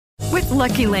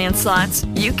Lucky Land Slots,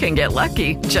 you can get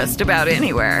lucky just about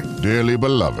anywhere. Dearly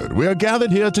beloved, we are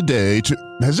gathered here today to...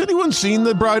 Has anyone seen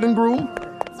the bride and groom?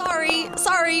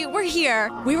 Sorry, we're here.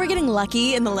 We were getting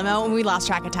lucky in the limo and we lost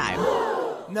track of time.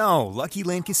 No, Lucky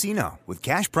Land Casino, with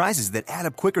cash prizes that add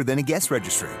up quicker than a guest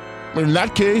registry. In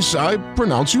that case, I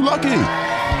pronounce you lucky.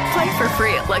 Play for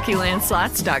free at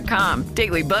LuckyLandSlots.com.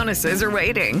 Daily bonuses are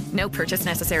waiting. No purchase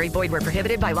necessary. Void where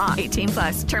prohibited by law.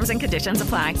 18+. Terms and conditions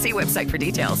apply. See website for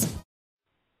details.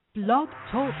 Blog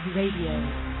Talk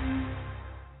Radio.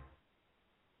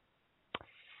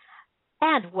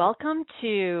 And welcome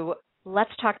to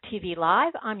Let's Talk TV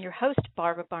Live. I'm your host,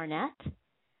 Barbara Barnett.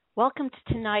 Welcome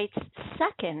to tonight's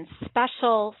second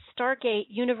special Stargate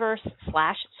Universe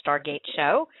 / Stargate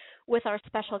show with our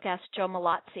special guest, Joe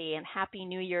Mallozzi, and Happy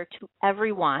New Year to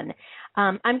everyone.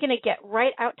 I'm going to get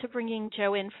right out to bringing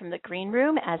Joe in from the green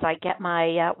room as I get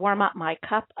my warm up my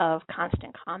cup of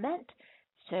constant comment.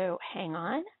 So hang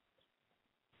on.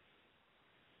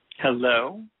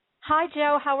 Hello. Hi,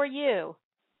 Joe. How are you?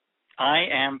 I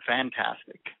am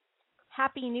fantastic.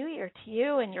 Happy New Year to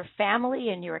you and your family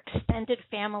and your extended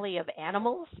family of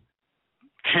animals.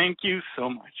 Thank you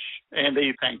so much. And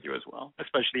they thank you as well,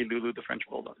 especially Lulu, the French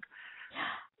bulldog.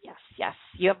 Yes.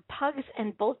 You have pugs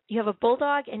and you have a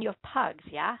bulldog and you have pugs,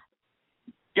 yeah?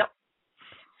 Yep.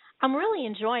 I'm really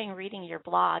enjoying reading your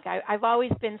blog. I've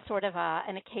always been sort of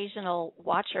an occasional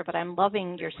watcher, but I'm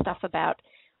loving your stuff about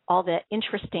all the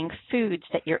interesting foods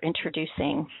that you're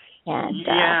introducing. And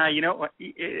yeah, you know,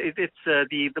 it's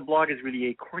the blog is really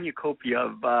a cornucopia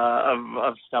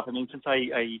of stuff. I mean, since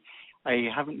I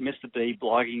haven't missed a day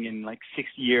blogging in like 6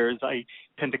 years, I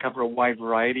tend to cover a wide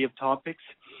variety of topics.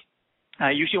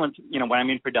 Usually, when I'm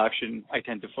in production, I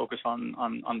tend to focus on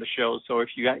the show. So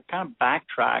if you kind of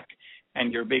backtrack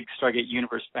and you're a big Stargate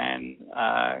Universe fan,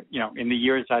 in the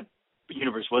years that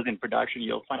Universe was in production,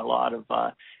 you'll find a lot of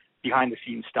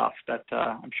behind-the-scenes stuff that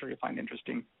I'm sure you'll find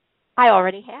interesting. I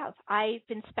already have. I've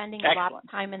been spending Excellent. a lot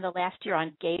of time in the last year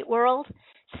on Gateworld,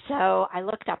 so I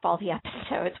looked up all the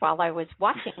episodes while I was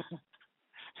watching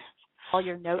all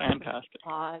your notes. Fantastic.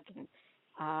 On the blog, and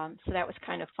so that was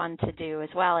kind of fun to do as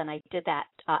well. And I did that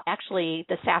actually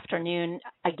this afternoon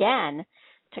again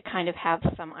to kind of have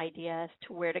some ideas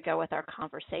to where to go with our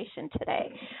conversation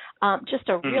today. Just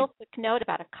a real quick note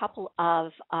about a couple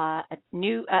of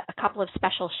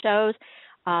special shows.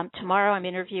 Tomorrow I'm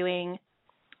interviewing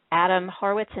Adam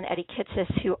Horowitz and Eddie Kitsis,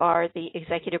 who are the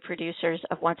executive producers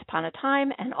of Once Upon a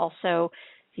Time and also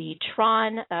the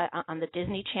Tron on the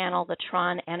Disney Channel, the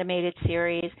Tron animated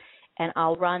series. And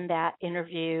I'll run that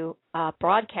interview,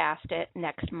 broadcast it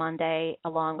next Monday,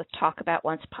 along with Talk About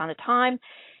Once Upon a Time.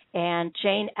 And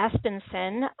Jane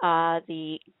Espenson,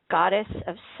 the goddess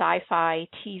of sci-fi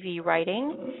TV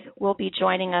writing, will be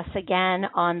joining us again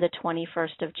on the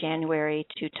 21st of January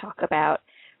to talk about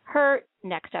her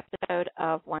next episode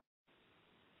of One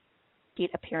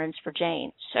Appearance for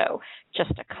Jane. So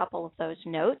just a couple of those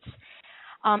notes.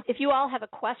 If you all have a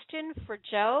question for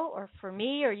Joe or for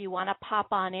me, or you want to pop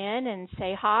on in and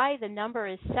say hi, the number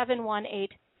is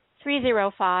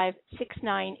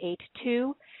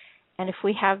 718-305-6982. And if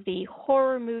we have the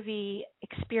horror movie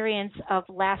experience of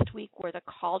last week where the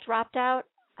call dropped out,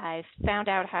 I found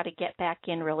out how to get back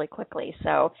in really quickly.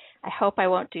 So I hope I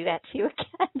won't do that to you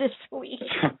again this week.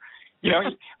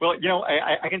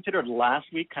 I considered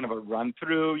last week kind of a run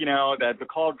through, that the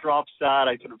call drops out.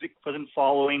 I sort of wasn't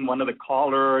following one of the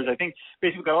callers. I think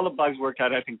basically got all the bugs worked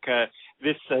out. I think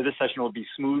this session will be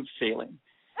smooth sailing.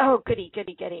 Oh, goody.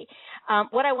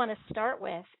 What I want to start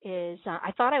with is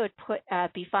I thought I would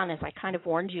be fun, as I kind of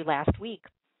warned you last week,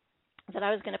 that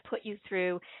I was going to put you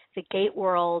through the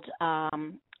Gateworld,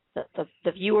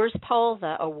 the viewers poll,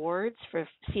 the awards for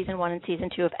season 1 and season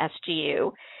 2 of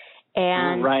SGU.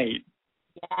 And right.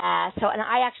 Yeah. So, and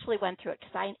I actually went through it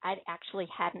because I actually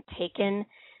hadn't taken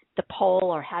the poll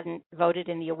or hadn't voted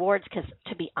in the awards because,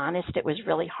 to be honest, it was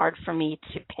really hard for me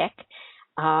to pick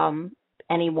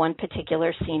any one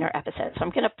particular scene or episode. So I'm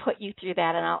going to put you through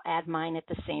that, and I'll add mine at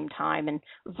the same time and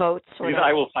vote sort of.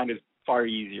 I will find it far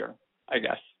easier, I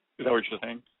guess. Is that what you're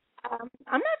saying? I'm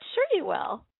not sure you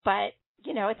will, but,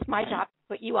 it's my job to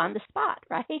put you on the spot,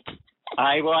 right?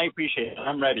 I appreciate it.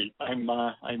 I'm ready. I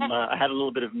had a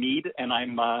little bit of mead, and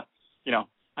I'm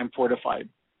fortified.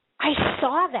 I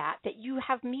saw that you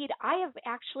have mead. I have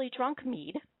actually drunk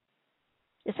mead.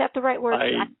 Is that the right word?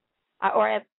 Or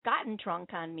I've gotten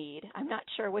drunk on mead. I'm not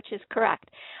sure which is correct.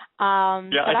 I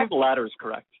think the latter is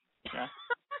correct. Yeah.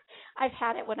 I've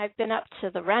had it when I've been up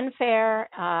to the Ren Fair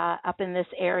up in this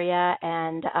area,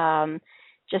 and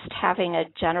just having a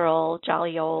general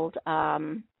jolly old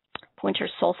winter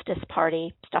solstice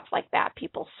party, stuff like that.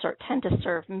 People tend to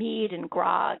serve mead and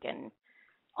grog and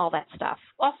all that stuff.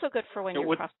 Also good for when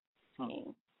you're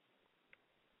cross-skiing.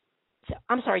 So,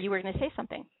 I'm sorry, you were going to say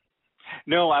something.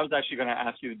 No, I was actually going to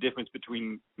ask you the difference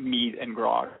between mead and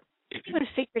grog. If you would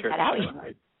have figured that out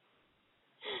yet.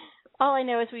 All I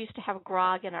know is we used to have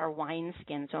grog in our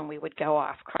wineskins when we would go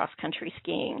off cross-country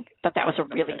skiing, but that was a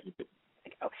really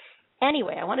ago.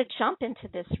 Anyway, I want to jump into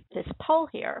this poll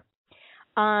here.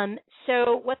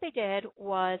 So what they did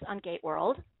was on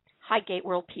Gateworld. Hi,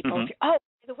 Gateworld people. Mm-hmm. Oh,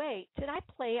 by the way, did I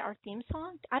play our theme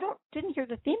song? Didn't hear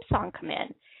the theme song come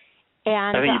in.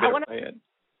 And I think you better play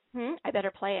it. I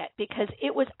better play it because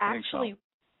it was actually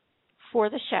for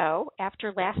the show.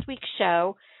 After last week's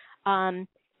show,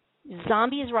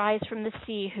 Zombies Rise from the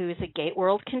Sea, who's a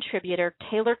Gateworld contributor,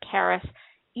 Taylor Karras,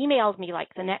 emailed me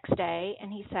like the next day,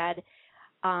 and he said,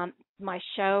 my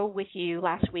show with you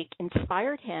last week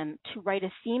inspired him to write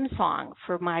a theme song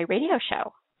for my radio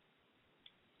show.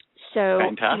 So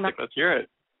fantastic. Let's hear it.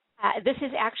 This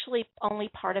is actually only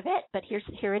part of it, but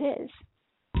here it is.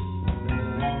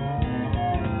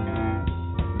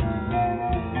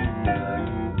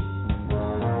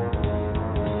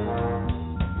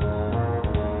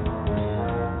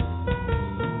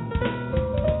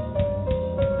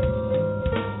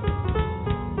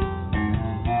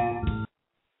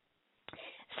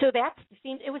 So that's the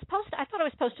theme. I thought it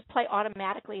was supposed to play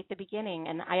automatically at the beginning,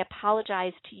 and I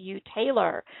apologize to you,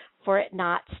 Taylor, for it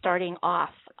not starting off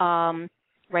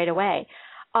right away.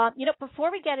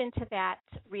 Before we get into that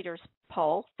readers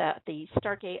poll, the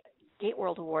Stargate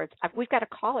Gateworld Awards, we've got a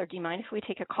caller. Do you mind if we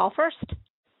take a call first?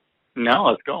 No,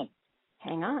 let's go.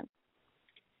 Hang on.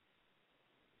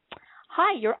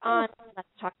 Hi, you're on Let's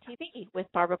Talk TV with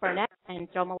Barbara Barnett and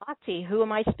Joe Mallozzi. Who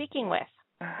am I speaking with?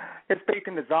 You're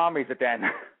speaking to zombies again.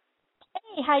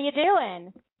 Hey, how you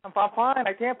doing? I'm fine.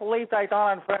 I can't believe I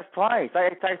got on first place. I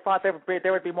thought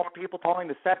there would be more people calling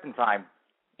the second time.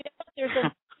 There's a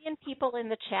million people in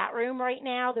the chat room right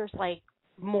now. There's like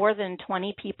more than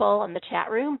 20 people in the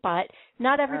chat room, but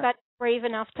not everybody's brave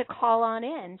enough to call on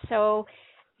in. So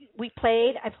I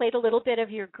played a little bit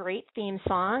of your great theme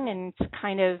song, and it's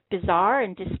kind of bizarre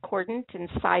and discordant and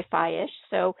sci-fi-ish.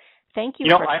 So thank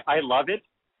you. I love it.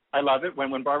 I love it.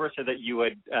 When Barbara said that you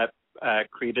had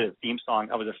created a theme song,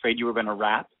 I was afraid you were going to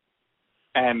rap,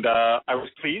 and I was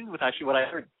pleased with actually what I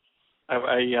heard.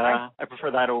 I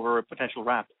prefer that over a potential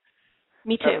rap.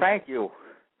 Me too. Thank you.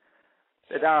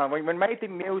 When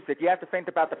making music, you have to think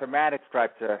about the thematic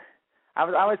structure. I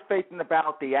was thinking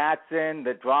about the action,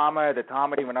 the drama, the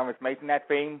comedy when I was making that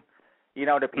theme.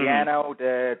 The piano,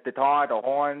 the guitar, the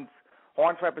horns.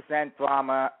 Horns represent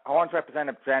drama. Horns represent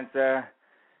adventure.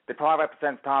 The guitar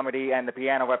represents comedy, and the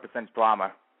piano represents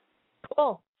drama.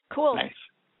 Cool. Nice.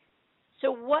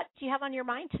 So what do you have on your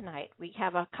mind tonight? We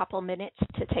have a couple minutes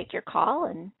to take your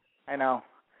call. I know.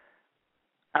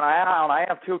 And I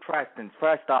have two questions.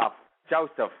 First off,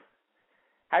 Joseph,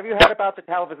 have you heard about the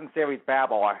television series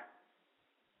Babar?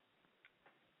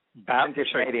 Babar?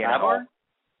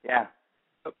 Yeah.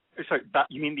 Sorry,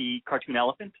 you mean the cartoon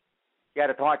elephant? Yeah,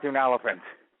 the cartoon elephant.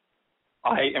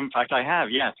 In fact, I have,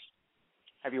 yes.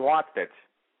 Have you watched it?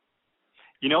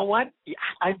 You know what?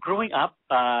 Growing up,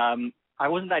 I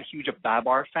wasn't that huge a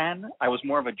Babar fan. I was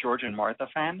more of a George and Martha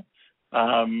fan.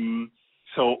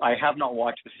 So I have not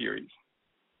watched the series.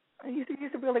 You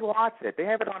should really watch it. They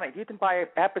have it on it. You can buy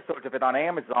episodes of it on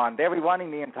Amazon. They're rerunning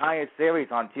the entire series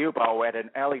on Tubo at an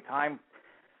early time.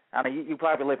 I mean, you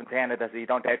probably live in Canada, so you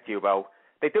don't have Tubo.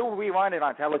 They do rerun it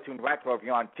on Teletoon Retro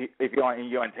if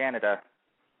you're in Canada.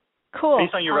 Cool.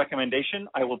 Based on your recommendation,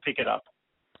 I will pick it up.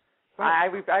 I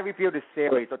review the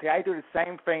series. Okay, I do the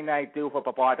same thing I do for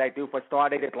Babard. I do for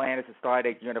Stardate Atlantis and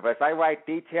Stardate Universe. I write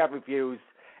detailed reviews,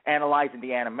 analyzing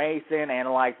the animation,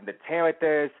 analyzing the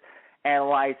characters,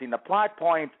 analyzing the plot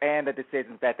points and the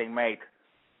decisions that they make.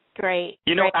 Great.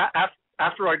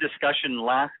 After our discussion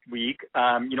last week,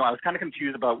 I was kind of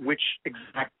confused about which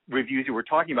exact reviews you were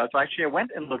talking about. So actually, I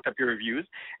went and looked up your reviews,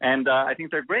 and I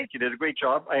think they're great. You did a great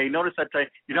job. I noticed that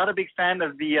you're not a big fan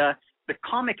of the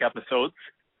comic episodes,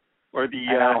 or the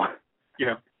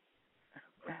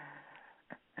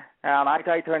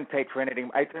I couldn't take Trinity.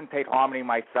 I couldn't take Harmony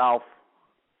myself.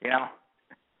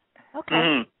 Okay.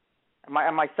 Mm-hmm.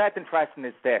 My second question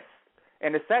is this.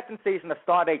 In the second season of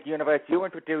Stardate Universe, you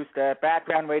introduced the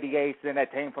background radiation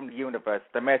that came from the universe,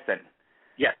 the mission.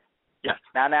 Yes.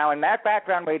 Now, in that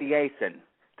background radiation,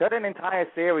 could an entire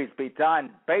series be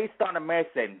done based on a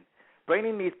mission,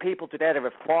 bringing these people together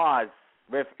with flaws,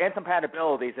 with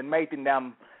incompatibilities, and making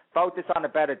them focus on the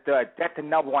better good, get to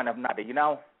know one another,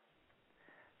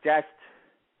 Just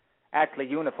actually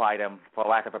unify them, for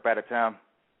lack of a better term.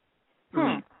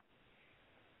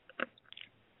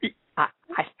 I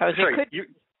suppose it could.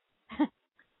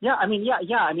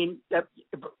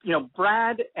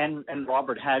 Brad and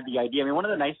Robert had the idea. I mean, one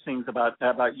of the nice things about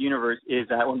Universe is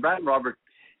that when Brad and Robert,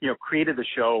 created the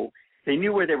show, they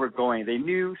knew where they were going. They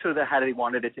knew sort of how they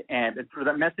wanted it to end. And for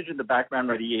that message in the background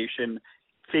radiation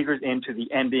figures into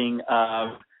the ending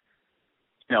of,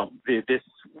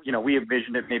 we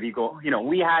envisioned it maybe go,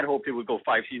 we had hoped it would go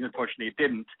 5 seasons. Unfortunately, it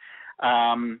didn't.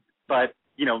 But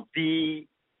the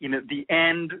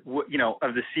end,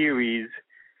 of the series,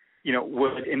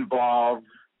 would involve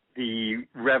the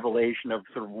revelation of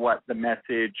sort of what the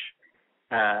message,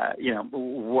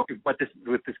 what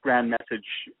this grand message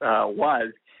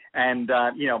was. And,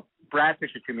 Brad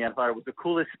pitched it to me. I thought it was the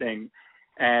coolest thing.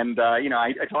 And,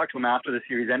 I talked to him after the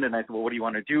series ended, and I said, well, what do you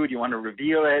want to do? Do you want to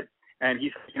reveal it? And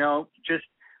he said, just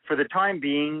for the time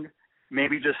being,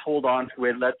 maybe just hold on to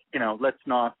it. Let's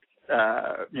not,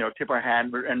 tip our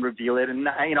hand and reveal it. And,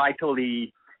 I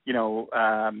totally,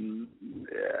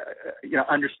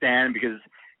 understand, because,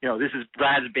 this is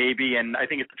Brad's baby, and I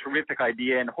think it's a terrific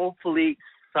idea. And hopefully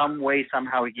some way,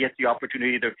 somehow he gets the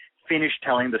opportunity to finish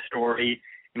telling the story,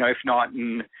 if not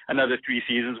in another 3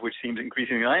 seasons, which seems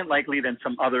increasingly unlikely, then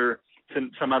some other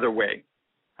way.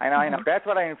 I know. That's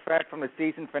what I inferred from the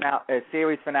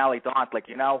series finale, Dauntless.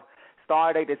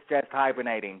 Stardate is just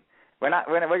hibernating.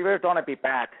 We're going to be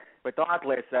back,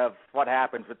 regardless of what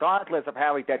happens. Regardless of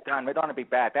how we get done, we're going to be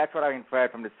back. That's what I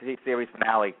inferred from the series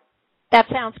finale. That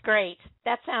sounds great.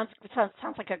 That sounds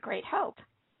like a great hope.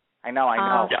 I know.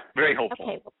 Yeah, very hopeful.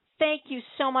 Okay, well, thank you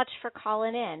so much for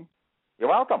calling in. You're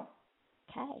welcome.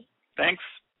 Okay. Thanks.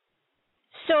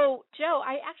 So, Joe,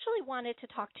 I actually wanted to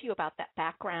talk to you about that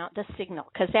background, the signal,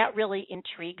 because that really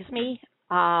intrigues me.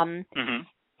 But I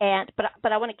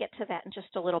want to get to that in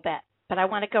just a little bit. But I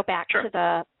want to go back to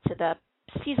the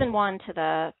season 1, to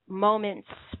the moments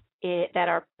that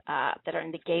are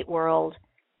in the Gateworld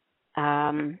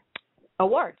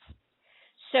awards.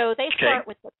 So they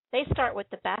start with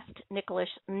the best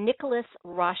Nicholas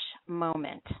Rush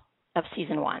moment of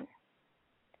season 1.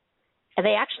 And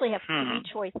they actually have 3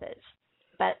 choices.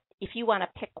 But if you want to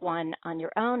pick one on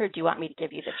your own, or do you want me to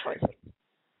give you the choices?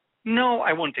 No,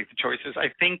 I won't take the choices. I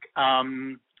think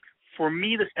for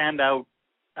me, the standout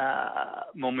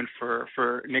moment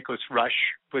for Nicholas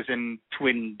Rush was in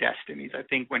Twin Destinies. I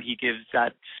think when he gives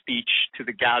that speech to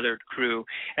the gathered crew,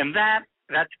 and that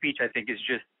speech, I think, is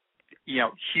just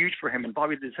huge for him. And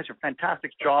Bobby did such a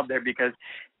fantastic job there, because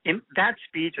in that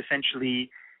speech essentially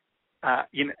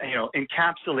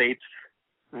encapsulates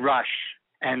Rush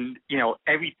and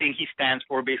everything he stands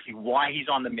for, basically why he's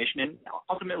on the mission, and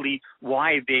ultimately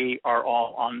why they are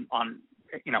all on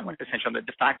essentially on the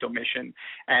de facto mission.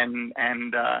 And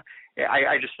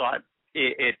I just thought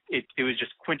it was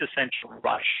just quintessential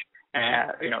Rush,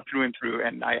 through and through.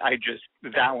 And I just,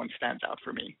 that one stands out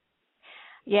for me.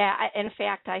 Yeah, in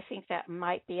fact, I think that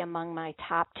might be among my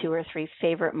top 2 or 3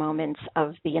 favorite moments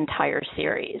of the entire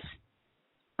series.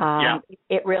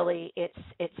 It really, it's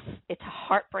a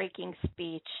heartbreaking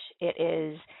speech.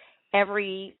 It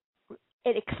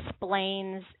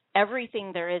explains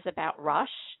everything there is about Rush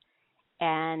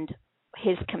and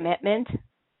his commitment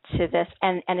to this,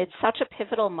 and it's such a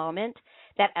pivotal moment.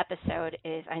 That episode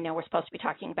is, I know we're supposed to be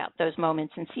talking about those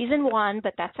moments in season 1,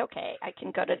 but that's okay. I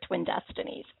can go to Twin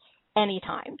Destinies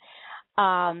anytime.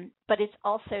 But it's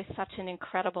also such an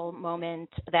incredible moment,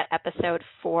 that episode,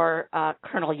 for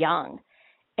Colonel Young,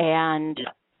 and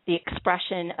the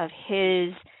expression of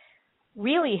his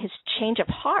change of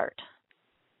heart.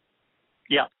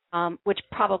 Yeah. Which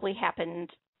probably happened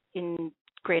in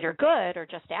Greater Good or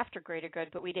just after Greater Good,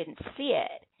 but we didn't see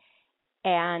it.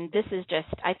 And this is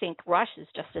just, I think Rush is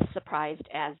just as surprised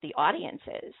as the audience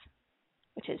is,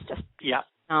 which is just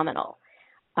phenomenal.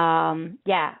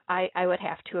 I would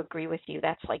have to agree with you.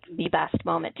 That's like the best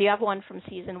moment. Do you have one from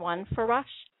season 1 for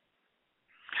Rush?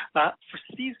 For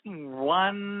season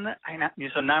 1,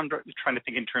 so now I'm trying to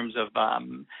think in terms of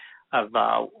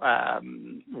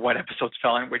what episodes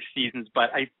fell in which seasons,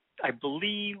 but I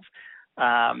believe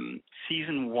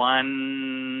season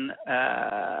 1.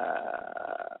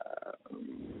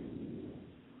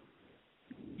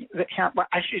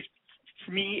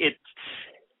 For me,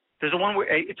 there's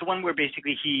it's one where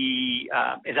basically he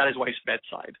is at his wife's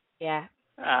bedside. Yeah.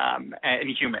 And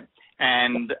human,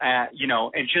 and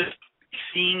and just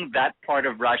seeing that part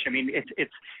of Rush. I mean,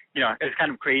 it's it's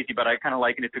kind of crazy, but I kind of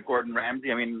liken it to Gordon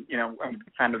Ramsay. I mean, I'm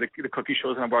a fan of the cooking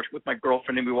shows, and I watch with my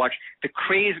girlfriend, and we watch the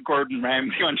crazed Gordon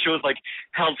Ramsay on shows like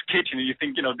Hell's Kitchen, and you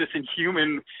think, this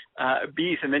inhuman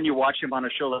beast, and then you watch him on a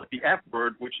show like The F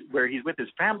Word, where he's with his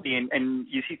family, and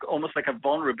you see almost like a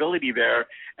vulnerability there,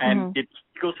 and it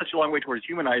goes such a long way towards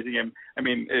humanizing him. I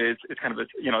mean, it's kind of a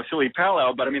silly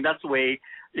parallel, but I mean that's the way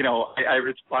I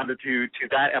responded to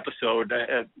that episode.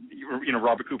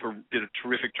 Robert Cooper did a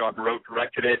terrific job, wrote,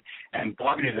 directed it, and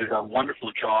Bobby did a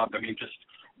wonderful job. I mean, just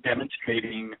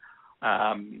demonstrating,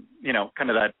 kind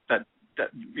of that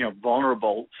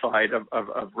vulnerable side of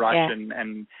Rush,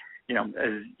 and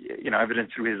as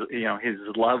evidence through his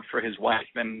love for his wife,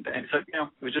 and so it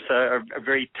was just a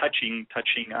very touching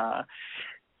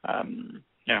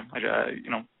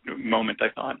moment, I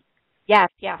thought. Yes,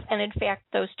 and in fact,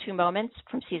 those two moments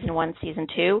from season 1, season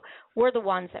 2 were the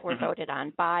ones that were voted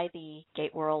on by the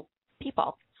Gateworld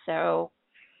people. So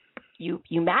you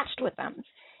matched with them,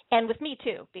 and with me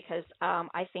too, because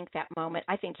I think that moment,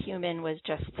 I think Human was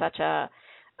just such a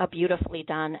beautifully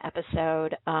done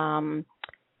episode.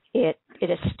 It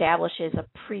establishes a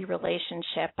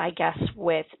pre-relationship, I guess,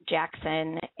 with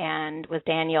Jackson and with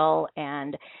Daniel,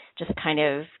 and just kind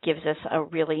of gives us a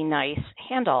really nice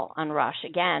handle on Rush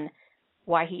again,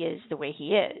 why he is the way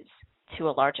he is to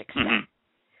a large extent.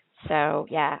 So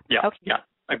yeah, okay. Yeah,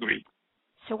 agreed.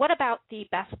 So what about the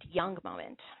best young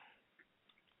moment?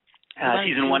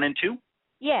 Season 1 and 2.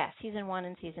 Yeah, season 1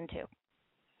 and season 2.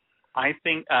 I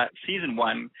think season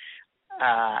 1.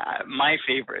 My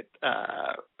favorite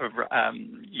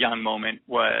young moment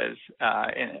was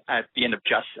at the end of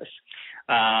Justice.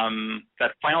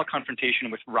 That final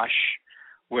confrontation with Rush,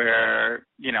 where,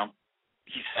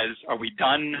 he says, "Are we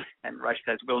done?" And Rush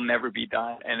says, "We'll never be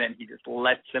done." And then he just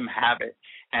lets them have it.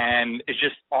 And it's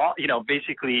just all,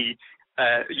 basically,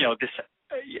 this,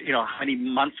 how many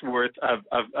months worth of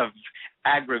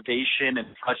aggravation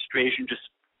and frustration just,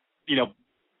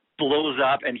 blows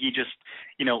up, and he just,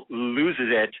 loses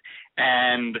it,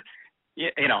 and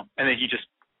and then he just,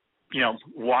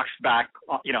 walks back,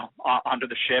 onto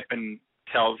the ship and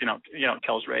tells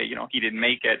Ray, he didn't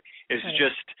make it. It's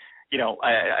just,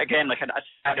 again, like a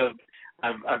side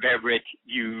of Everett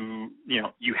you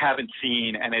haven't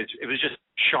seen, and it was just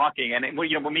shocking. And what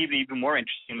made it even more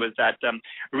interesting was that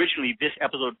originally this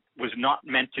episode was not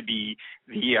meant to be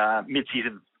the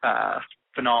mid-season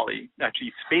finale.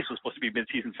 Actually, Space was supposed to be a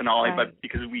mid-season finale, but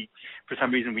because for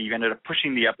some reason we ended up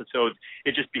pushing the episodes,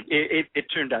 it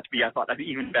turned out to be, I thought, an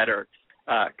even better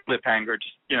cliffhanger.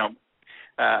 Just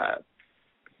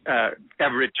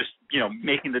Everett just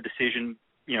making the decision,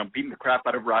 beating the crap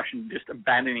out of Rush and just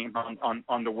abandoning him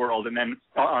on the world, and then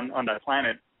on that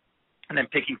planet, and then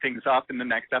picking things up in the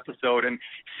next episode and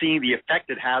seeing the effect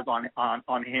it has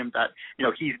on him, that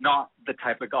he's not the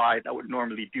type of guy that would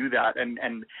normally do that, and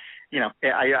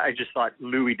I just thought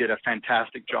Louis did a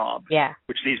fantastic job. Yeah.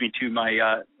 Which leads me to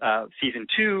my season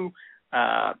 2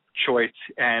 choice,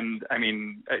 and I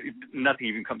mean, nothing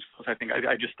even comes close. I think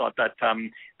I just thought that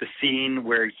the scene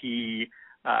where he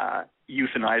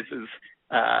euthanizes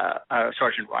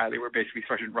Sergeant Riley, where basically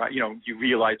Sergeant Riley, you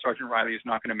realize Sergeant Riley is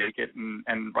not going to make it,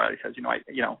 and Riley says,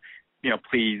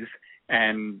 please,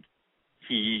 and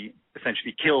he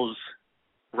essentially kills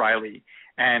Riley.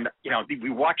 And we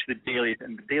watched the dailies,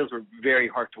 and the dailies were very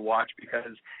hard to watch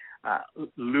because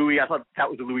Louis, I thought that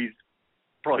was Louis'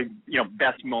 probably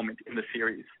best moment in the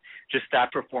series. Just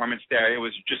that performance there, it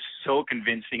was just so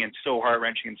convincing and so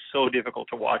heart-wrenching and so difficult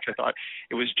to watch. I thought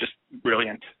it was just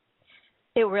brilliant.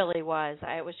 It really was.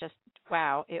 It was just,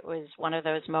 wow. It was one of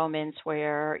those moments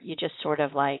where you just sort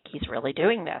of like, he's really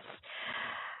doing this.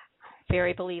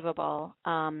 Very believable.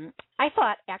 I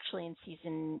thought actually in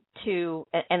season 2,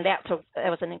 and that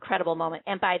was an incredible moment.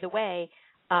 And by the way,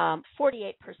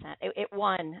 48%, it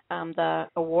won the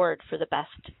award for the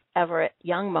best Everett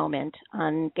Young moment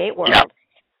on Gateworld.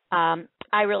 Yeah.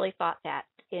 I really thought that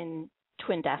in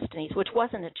Twin Destinies, which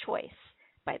wasn't a choice,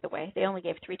 by the way. They only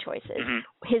gave 3 choices.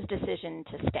 His decision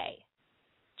to stay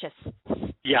just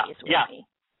stays with me.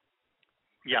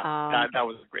 Yeah, that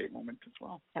was a great moment as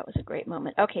well. That was a great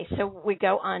moment. Okay, so we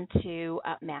go on to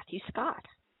Matthew Scott.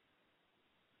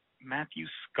 Matthew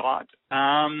Scott.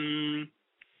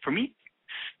 For me,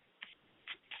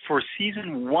 for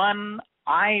season 1,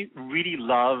 I really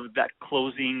love that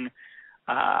closing,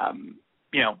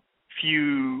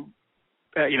 few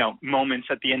moments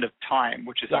at the end of Time,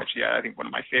 which is actually, I think, one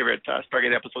of my favorite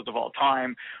Stargate episodes of all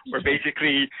time, where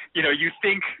basically, you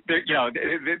think they're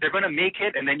going to make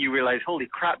it, and then you realize, holy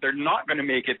crap, they're not going to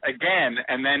make it again.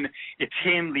 And then it's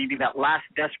him leaving that last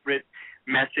desperate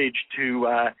message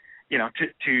to,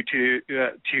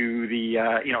 to the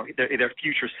their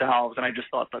future selves, and I just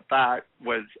thought that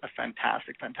was a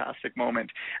fantastic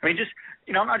moment. I mean, just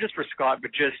not just for Scott,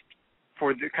 but just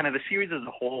for the kind of the series as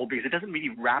a whole, because it doesn't really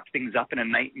wrap things up in a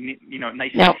nice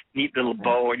neat little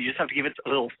bow, and you just have to give it a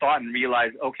little thought and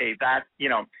realize, okay, that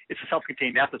it's a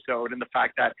self-contained episode, and the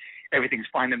fact that everything's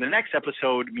fine in the next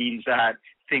episode means that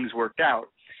things worked out.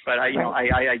 But I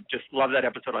just love that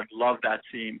episode. I love that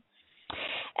scene.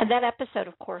 And that episode,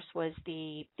 of course, was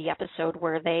the episode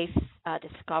where they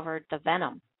discovered the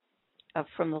venom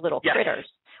from the little critters,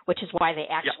 which is why they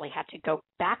actually had to go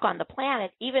back on the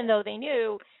planet, even though they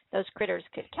knew those critters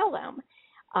could kill them.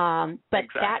 But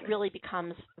that really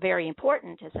becomes very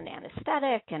important as an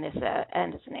anesthetic and as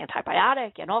an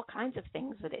antibiotic and all kinds of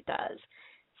things that it does.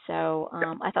 So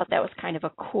I thought that was kind of a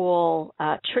cool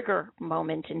trigger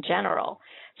moment in general.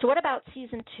 So what about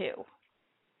season 2?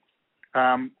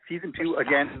 Season 2,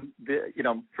 again,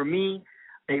 for me,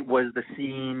 it was the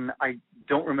scene. I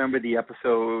don't remember the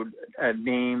episode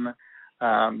name.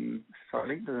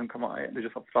 Sorry, it doesn't come on. It's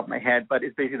just off the top of my head. But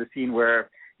it's basically the scene where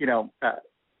Everett's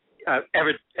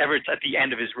at the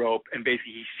end of his rope, and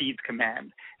basically he cedes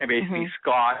command, and basically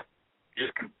Scott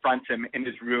just confronts him in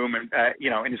his room and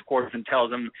in his quarters and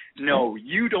tells him, "No,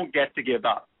 you don't get to give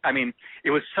up." I mean,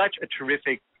 it was such a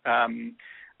terrific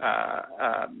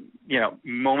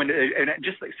moment, and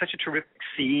just like such a terrific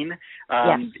scene.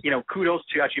 Kudos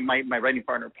to actually my writing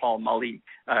partner Paul Mully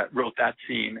wrote that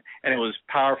scene, and it was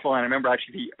powerful. And I remember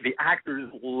actually the actors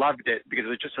loved it because it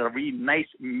was just a really nice,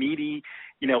 meaty,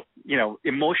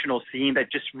 emotional scene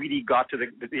that just really got to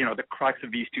the crux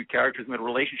of these two characters and the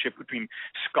relationship between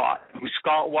Scott, who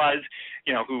Scott was,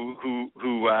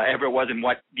 who Everett was, and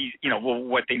what these,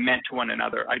 what they meant to one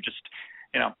another.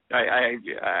 It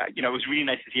was really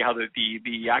nice to see how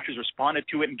the actors responded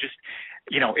to it, and just,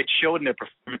 it showed in their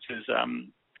performances.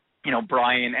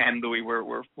 Brian and Louis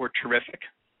were terrific.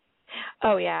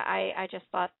 Oh yeah, I just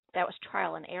thought that was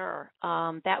trial and error.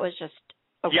 That was just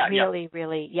really,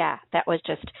 that was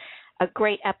just a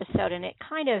great episode, and it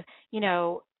kind of,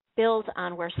 builds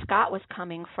on where Scott was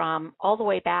coming from all the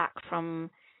way back from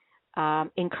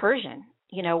Incursion,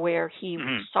 where he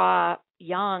saw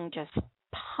Young just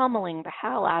pummeling the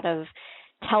hell out of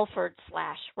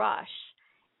Telford/Rush,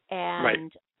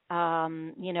 and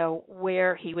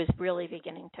where he was really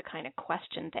beginning to kind of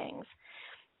question things.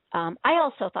 I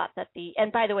also thought that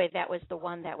and by the way, that was the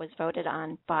one that was voted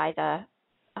on by the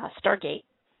Stargate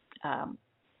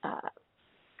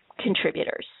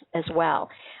contributors as well.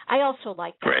 I also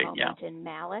liked that moment in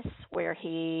Malice where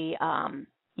he,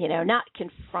 not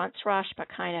confronts Rush, but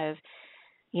kind of,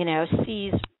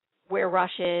 sees where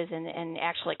Rush is and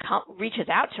actually reaches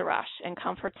out to Rush and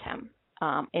comforts him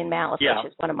in Malice, which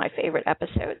is one of my favorite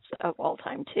episodes of all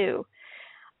time too.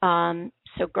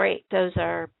 So great. Those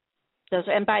are,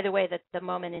 and by the way, the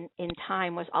moment in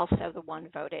time was also the one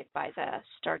voted by the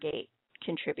Stargate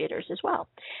contributors as well.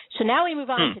 So now we move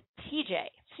on to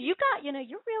TJ. So you got,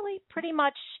 you're really pretty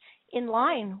much in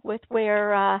line with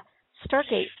where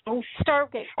Stargate.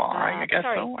 I guess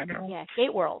so. I don't know. Yeah,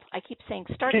 Gateworld. I keep saying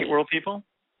Stargate. Gateworld people.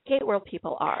 Gateworld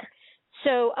people are.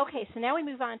 So okay, so now we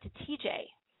move on to TJ.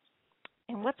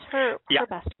 And what's her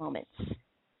best moments?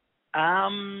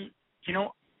 I'm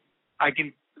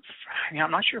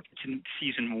not sure if it's in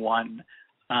season 1.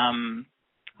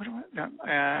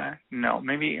 No,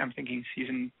 maybe I'm thinking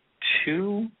season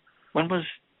 2. When was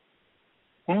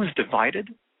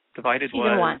Divided? Divided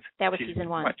season 1. That was season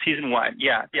 1. Season 1.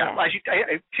 Yeah.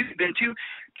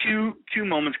 Two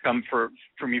moments come for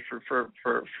me for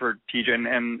TJ,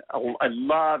 and I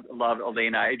love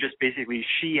Elena. It just basically,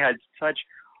 she had such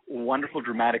wonderful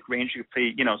dramatic range. She could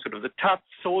play, sort of the tough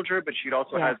soldier, but she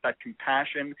also has that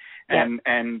compassion and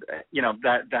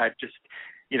that just,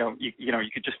 you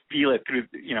could just feel it through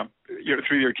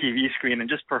your TV screen. And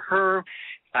just for her,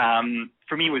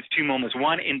 for me, it was two moments.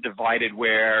 One in Divided,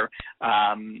 where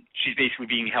she's basically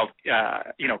being held,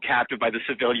 captive by the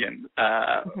civilian,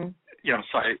 side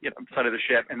of the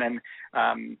ship, and then,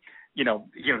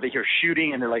 they hear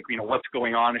shooting, and they're like, what's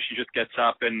going on? And she just gets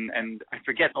up, and I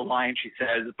forget the line she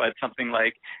says, but something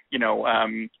like, no,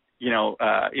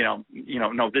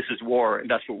 this is war, and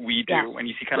that's what we do. And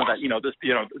you see kind of that,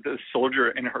 the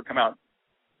soldier in her come out.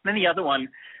 And then the other one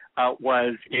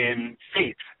was in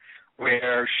Faith,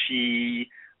 where she,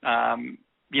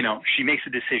 she makes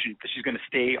a decision that she's going to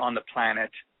stay on the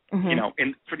planet, in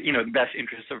the best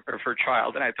interest of her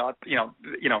child. And I thought,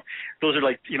 those are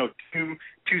like, two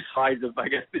sides of, I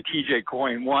guess, the TJ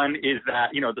coin. One is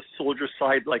that, the soldier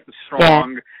side, like the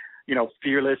strong,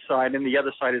 fearless side, and the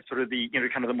other side is sort of the,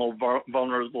 kind of the more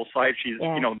vulnerable side. She's,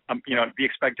 the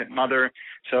expectant mother.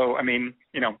 So, I mean,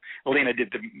 Elena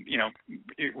did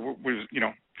was,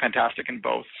 fantastic in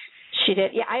both. She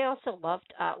did. Yeah, I also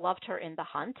loved her in The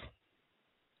Hunt.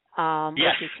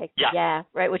 Yes.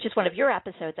 Right, which is one of your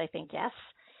episodes, I think, yes?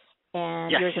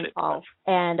 And yes, yours and Paul.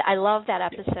 And I love that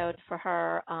episode for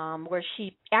her where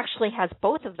she actually has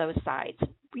both of those sides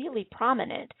really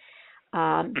prominent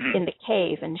in the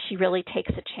cave, and she really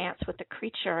takes a chance with the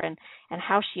creature and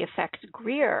how she affects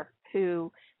Greer,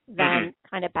 who then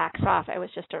kind of backs off. I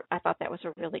thought that was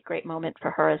a really great moment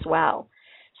for her as well.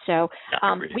 So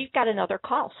we've got another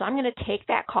call, so I'm going to take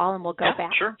that call, and we'll go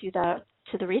back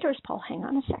to the readers poll. Hang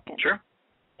on a second. Sure.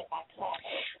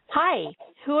 Hi,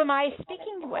 who am I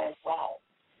speaking with?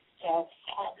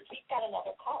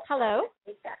 Hello?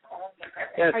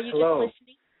 Yes, Are you hello. just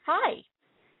listening? Hi.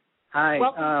 Hi.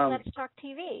 Welcome to Let's Talk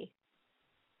TV.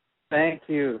 Thank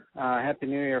you. Happy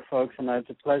New Year, folks, and it's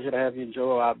a pleasure to have you,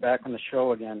 Joe, back on the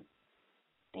show again.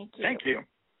 Thank you. Thank you.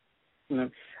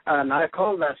 And I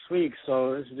called last week,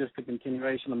 so this is just a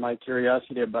continuation of my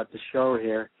curiosity about the show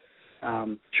here.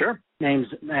 Sure. Name's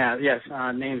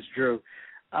Drew.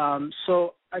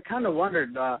 So I kind of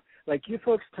wondered, like you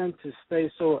folks tend to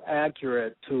stay so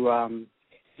accurate to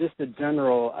just the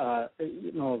general,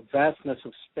 vastness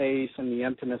of space and the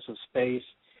emptiness of space,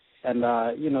 and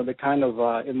the kind of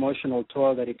emotional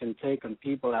toll that it can take on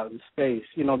people out in space.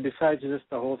 Besides just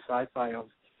the whole sci-fi of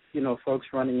folks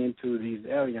running into these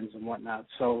aliens and whatnot.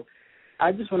 So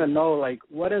I just want to know, like,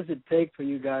 what does it take for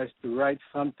you guys to write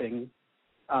something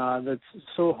that's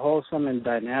so wholesome and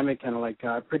dynamic and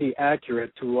pretty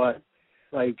accurate to what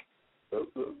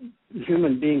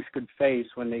human beings could face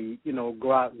when they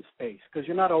go out in space? Because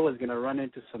you're not always going to run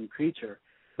into some creature,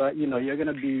 but you're going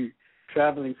to be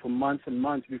traveling for months and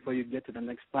months before you get to the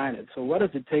next planet. So what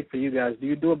does it take for you guys? Do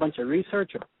you do a bunch of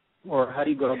research, or how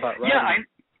do you go about writing?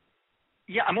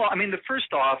 Well, I mean,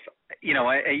 first off, in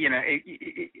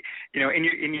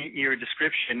your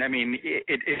description, I mean,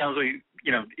 it sounds like,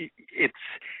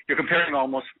 you're comparing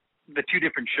almost the two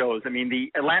different shows. I mean,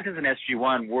 the Atlantis and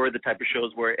SG-1 were the type of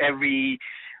shows where every,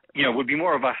 would be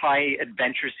more of a high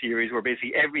adventure series where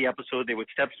basically every episode they would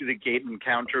step through the gate and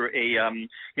encounter a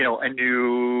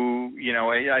new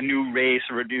race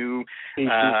or a new,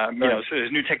 so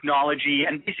there's new technology,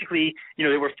 and basically,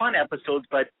 they were fun episodes,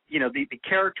 but the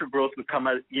character growth would come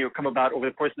about over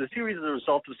the course of the series as a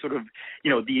result of sort of,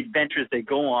 the adventures they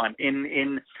go on.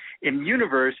 In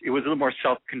Universe, it was a little more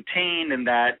self-contained in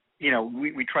that,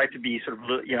 we tried to be sort of,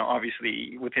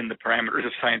 obviously within the parameters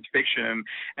of science fiction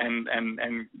and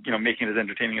making it as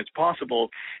entertaining as possible.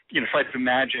 Try to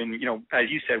imagine, as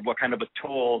you said, what kind of a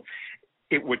toll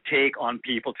it would take on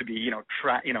people to be,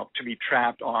 to be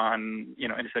trapped on,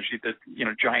 and essentially this,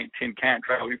 giant tin can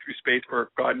traveling through space for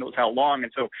God knows how long.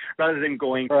 And so rather than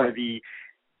going for the,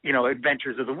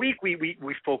 adventures of the week, we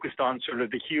focused on sort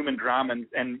of the human drama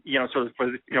and sort of for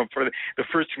the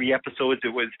first three episodes, it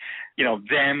was,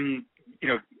 them,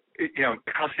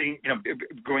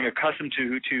 growing accustomed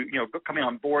to coming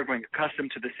on board, growing accustomed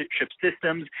to the ship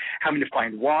systems, having to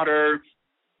find water,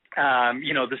 the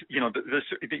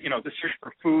search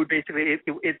for food. Basically,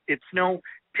 it's no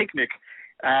picnic,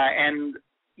 and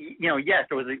yes,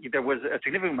 there was a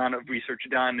significant amount of research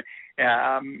done,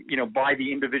 by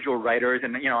the individual writers,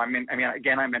 and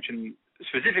I mentioned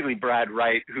specifically Brad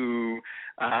Wright, who,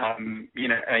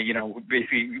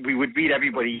 basically we would read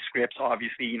everybody's scripts,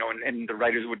 obviously, and the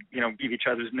writers would, give each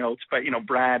other's notes. But,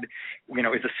 Brad,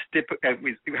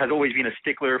 has always been a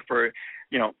stickler for,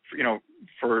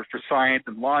 for science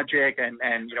and logic, and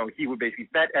he would basically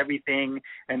vet everything.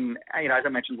 And, as I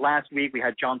mentioned last week, we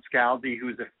had John Scalzi,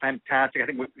 who's a fantastic, I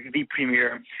think, the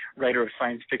premier writer of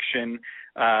science fiction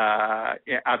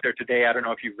out there today. I don't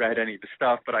know if you've read any of the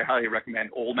stuff, but I highly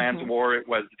recommend Old Man's War. It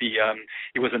was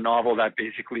a novel that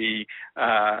basically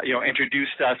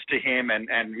introduced us to him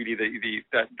and really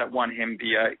that won him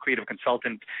the creative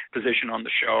consultant position on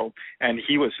the show, and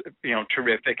he was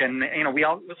terrific. And we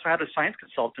also had a science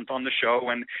consultant on the show,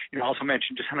 and also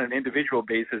mentioned just on an individual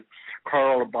basis,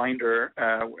 Carl Binder,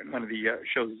 one of the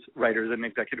show's writers and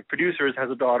executive producers,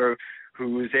 has a daughter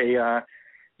who's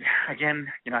again,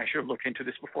 I should have looked into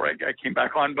this before I came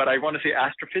back on, but I want to say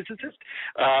astrophysicist.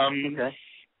 Okay.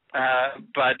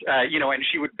 And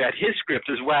she would vet his script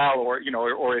as well, or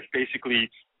if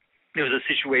basically there was a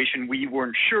situation we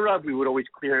weren't sure of, we would always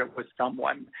clear it with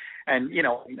someone. And,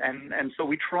 and so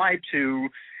we try to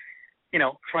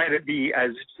be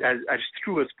as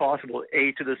true as possible,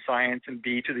 A, to the science, and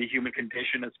B, to the human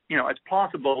condition as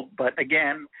possible. But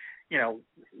again,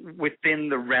 within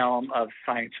the realm of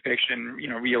science fiction,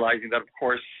 realizing that, of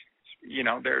course,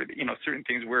 there, certain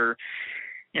things were,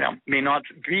 may not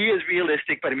be as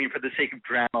realistic, but I mean, for the sake of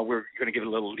drama, we're going to give it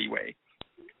a little leeway.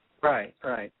 Right.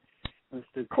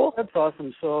 That's cool. That's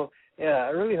awesome. So, yeah, I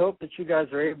really hope that you guys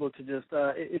are able to just,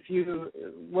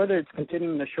 whether it's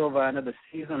continuing the show via another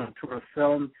season or through a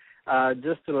film,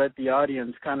 just to let the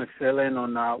audience kind of fill in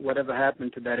on whatever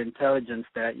happened to that intelligence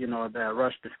that, that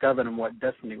Rush discovered and what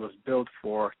Destiny was built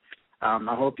for.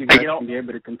 I hope you guys can be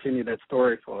able to continue that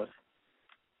story for us.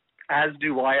 As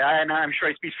do I, and I'm sure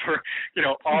I speak for,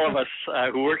 all of us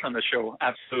who work on the show.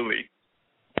 Absolutely.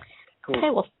 Cool. Okay,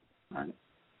 well, all right.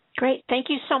 Great. Thank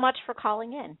you so much for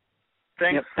calling in.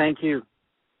 Thanks. Yep, thank you.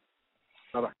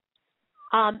 Bye-bye.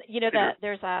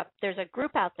 There's a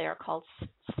group out there called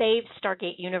Save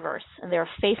Stargate Universe, and they're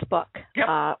a Facebook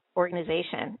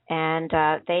organization, and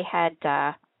they had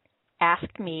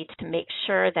asked me to make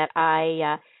sure that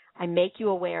I make you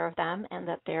aware of them, and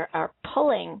that they are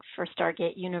pulling for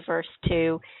Stargate Universe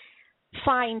to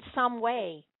find some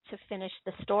way to finish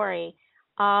the story.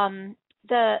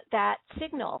 That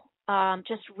signal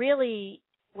just really,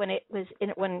 when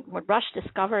Rush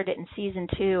discovered it in season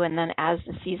 2, and then as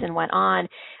the season went on,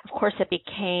 of course, it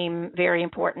became very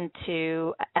important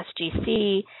to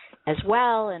SGC as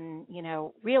well, and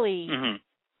really. Mm-hmm.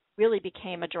 Really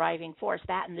became a driving force,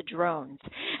 that and the drones.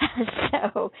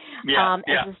 So,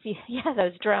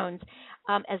 those drones,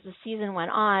 as the season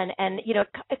went on, and, it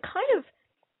kind of,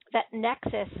 that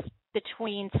nexus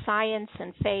between science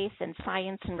and faith and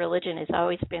science and religion has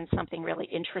always been something really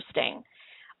interesting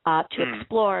to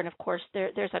explore. And of course,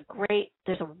 there's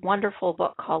a wonderful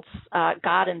book called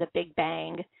God and the Big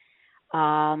Bang.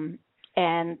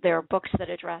 And there are books that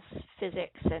address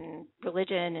physics and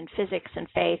religion and physics and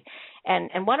faith.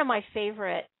 And one of my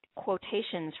favorite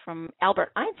quotations from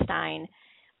Albert Einstein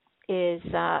is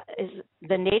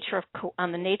the nature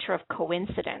of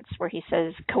coincidence, where he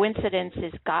says, "Coincidence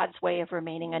is God's way of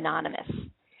remaining anonymous."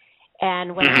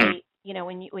 And when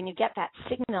when you get that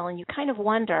signal, and you kind of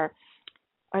wonder,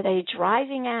 are they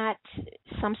driving at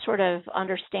some sort of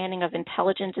understanding of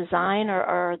intelligent design, or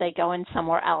are they going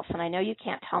somewhere else? And I know you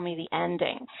can't tell me the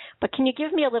ending, but can you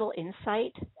give me a little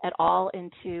insight at all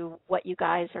into what you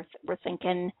guys were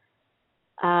thinking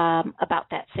about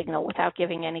that signal without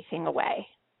giving anything away?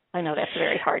 I know that's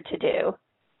very hard to do.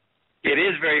 It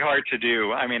is very hard to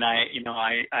do. I mean, I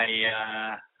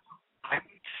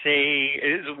say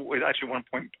it is actually one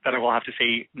point that I will have to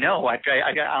say no. I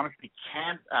honestly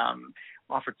can't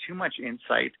offer too much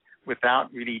insight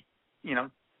without really,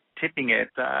 tipping it.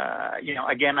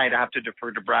 Again, I'd have to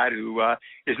defer to Brad, who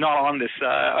is not on this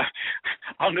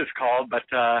call, but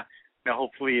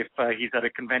hopefully, if he's at a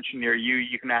convention near you,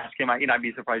 you can ask him. I'd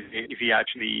be surprised if he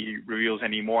actually reveals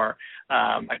any more.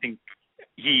 I think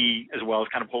he, as well, is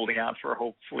kind of holding out for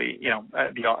hopefully,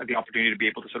 the opportunity to be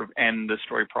able to sort of end the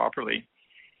story properly.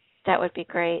 That would be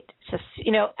great. Just,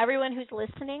 everyone who's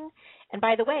listening, and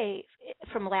by the way,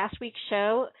 from last week's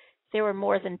show, there were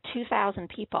more than 2,000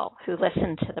 people who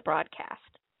listened to the broadcast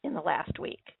in the last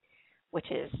week,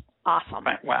 which is awesome.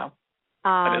 Right. Wow.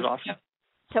 That is awesome.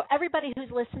 So everybody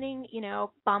who's listening,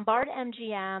 bombard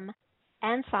MGM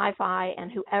and Sci-Fi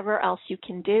and whoever else you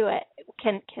can do it,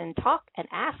 can talk and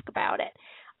ask about it.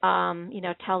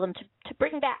 Tell them to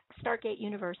bring back Stargate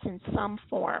Universe in some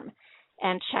form,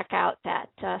 and check out that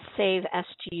Save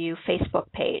SGU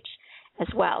Facebook page as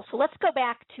well. So let's go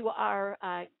back to our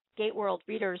Gateworld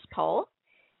Readers poll.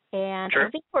 And sure.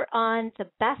 I think we're on the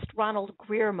best Ronald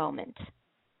Greer moment.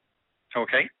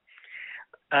 Okay.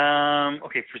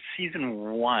 For season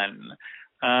 1.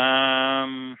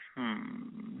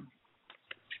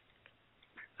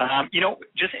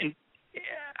 Just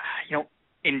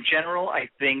in general, I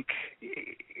think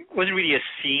it wasn't really a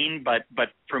scene, but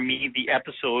for me, the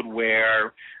episode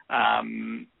where, I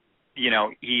think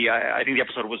the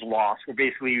episode was Lost, where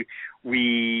basically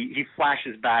he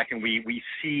flashes back and we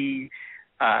see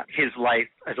his life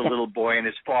as a little boy and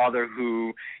his father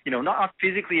who, not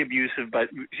physically abusive, but,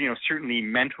 certainly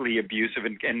mentally abusive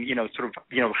and sort of,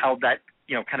 how that,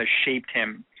 kind of shaped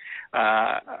him.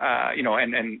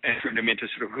 And turned him into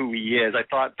sort of who he is. I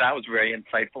thought that was very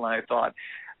insightful, and I thought,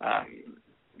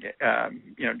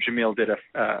 Jamil did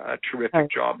a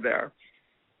terrific job there.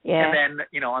 Yeah. And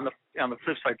then, on the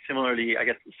flip side, similarly, I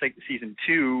guess season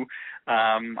 2,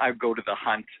 I go to The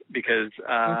Hunt because,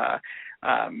 it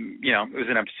was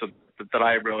an episode that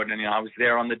I wrote, and I was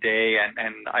there on the day,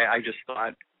 and I just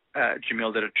thought,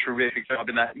 Jamil did a terrific job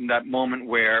in that moment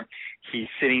where he's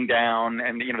sitting down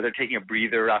and they're taking a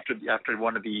breather after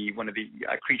one of the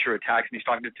creature attacks, and he's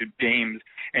talking to James,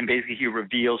 and basically he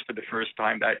reveals for the first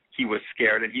time that he was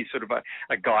scared, and he's sort of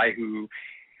a guy who,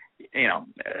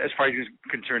 as far as he's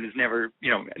concerned, has never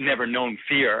known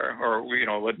fear or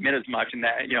admit as much, and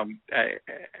that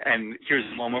and here's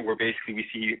a moment where basically we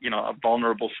see a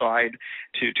vulnerable side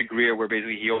to Greer, where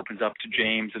basically he opens up to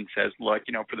James and says, look,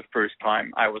 for the first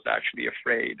time I was actually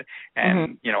afraid,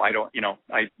 and I don't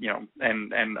I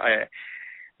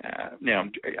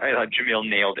thought Jamil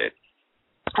nailed it.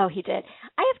 Oh, he did.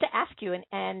 I have to ask you,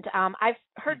 and I've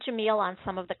heard Jamil on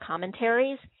some of the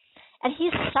commentaries, and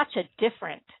he's such a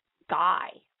different guy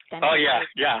than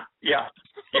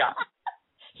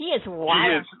he is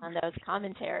wild on those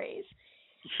commentaries.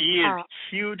 He is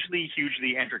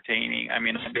hugely entertaining. I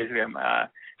mean, basically,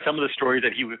 some of the stories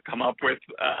that he would come up with,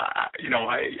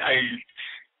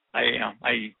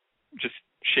 I just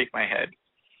shake my head.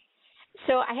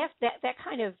 So I have that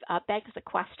kind of begs the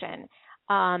question.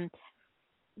 The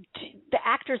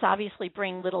actors obviously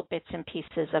bring little bits and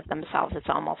pieces of themselves. It's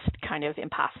almost kind of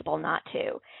impossible not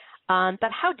to.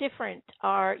 But how different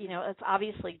are, it's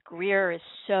obviously Greer is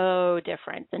so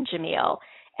different than Jamil.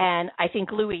 And I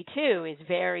think Louis, too, is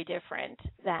very different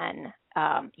than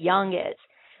Young is.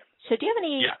 So do you have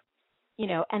any,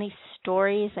 any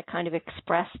stories that kind of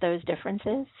express those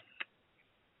differences?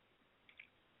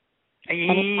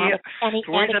 Any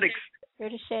stories that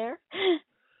to share?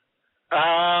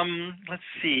 Let's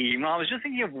see. Well, I was just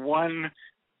thinking of one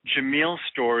Jamil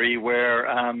story where,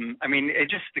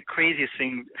 the craziest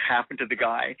thing happened to the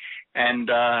guy. And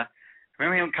I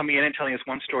remember him coming in and telling us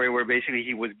one story where basically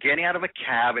he was getting out of a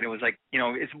cab, and it was like,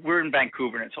 we're in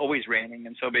Vancouver and it's always raining.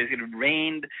 And so basically it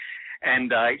rained,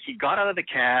 and he got out of the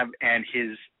cab, and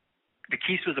the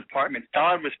keys to his apartment fell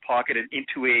out of his pocket and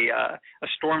into a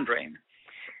storm drain.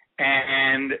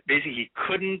 And basically he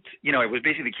couldn't, it was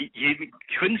basically he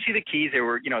couldn't see the keys. They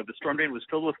were, the storm drain was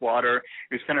filled with water.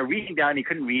 He was kind of reaching down, he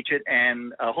couldn't reach it,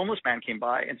 and a homeless man came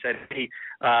by and said, hey,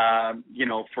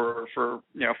 for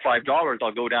 $5,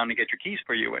 I'll go down and get your keys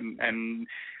for you. And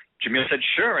Jamil said,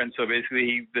 sure. And so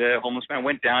basically the homeless man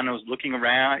went down and was looking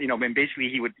around, and basically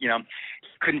he would, he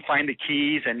couldn't find the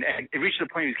keys, and it reached the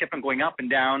point he kept on going up and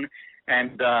down,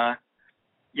 and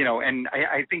and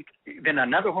I think then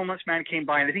another homeless man came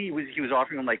by, and I think he was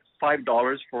offering him like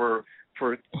 $5 for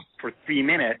 3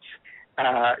 minutes,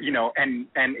 and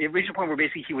it reached a point where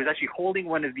basically he was actually holding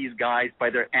one of these guys by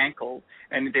their ankle,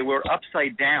 and they were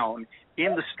upside down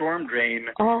in the storm drain,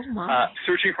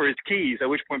 searching for his keys. At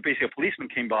which point basically a policeman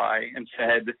came by and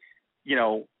said,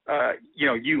 you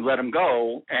let him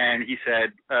go, and he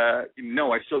said,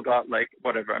 no, I still got like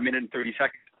whatever, a minute and 30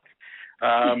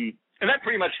 seconds. And that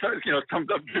pretty much, sums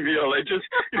up Jamil. It just,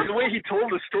 the way he told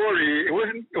the story, it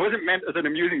wasn't meant as an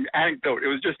amusing anecdote. It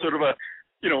was just sort of a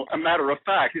matter of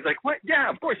fact. He's like, what? Yeah,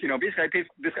 of course, basically I paid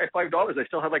this guy $5. I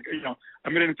still have like,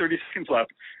 a minute and 30 seconds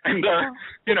left. And,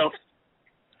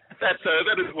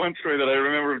 that is one story that I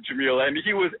remember of Jamil, and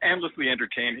he was endlessly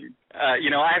entertaining. I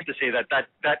have to say that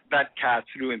cast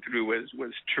through and through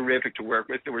was terrific to work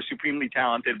with. They were supremely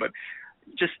talented, but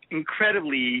just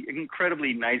incredibly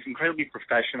nice, incredibly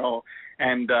professional,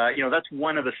 and that's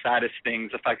one of the saddest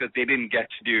things, the fact that they didn't get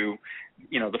to do,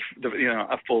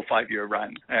 a full 5-year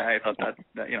run. I thought that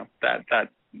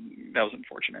was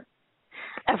unfortunate.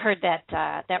 I've heard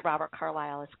that Robert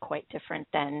Carlyle is quite different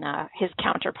than his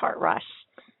counterpart Rush.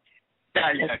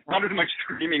 Yeah, not as much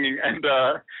screaming and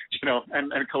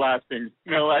and collapsing.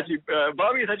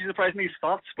 Bobby is actually surprisingly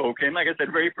soft spoken. Like I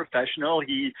said, very professional.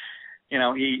 He's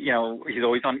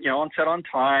always on set on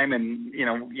time, and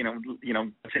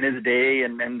it's in his day,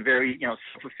 and very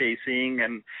self-effacing,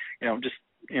 and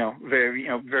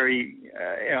very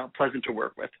pleasant to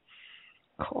work with.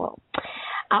 Cool.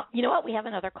 You know what? We have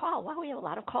another call. Wow, we have a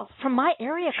lot of calls from my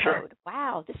area code. Sure.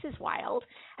 Wow, this is wild.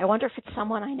 I wonder if it's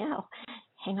someone I know.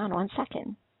 Hang on one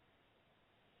second.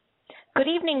 Good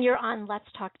evening. You're on Let's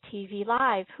Talk TV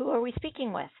Live. Who are we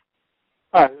speaking with?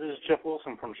 Hi, this is Jeff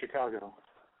Wilson from Chicago.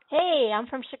 Hey, I'm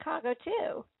from Chicago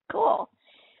too. Cool.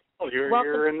 Oh,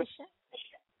 you're in the show.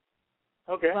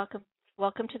 Okay.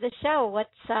 Welcome to the show.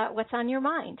 What's on your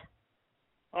mind?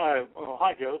 Hi,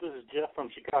 Joe. This is Jeff from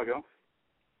Chicago.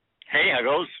 Hey, how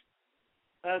goes?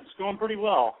 It's going pretty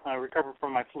well. I recovered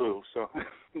from my flu, so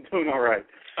I'm doing all right.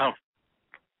 Oh.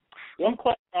 One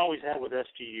question I always had with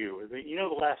SGU is that,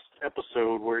 the last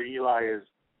episode where Eli is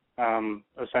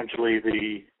essentially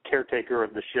the caretaker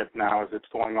of the ship now as it's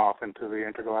going off into the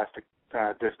intergalactic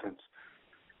distance.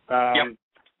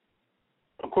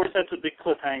 Of course, that's a big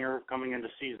cliffhanger coming into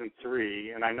season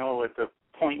 3, and I know at the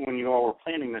point when you all were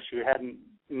planning this, you hadn't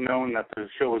known that the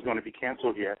show was going to be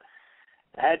canceled yet.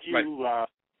 Had you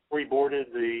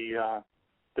reboarded the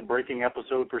breaking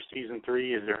episode for season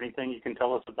 3? Is there anything you can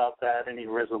tell us about that? Any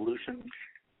resolution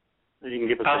that you can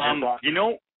give us a hint on? You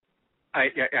know,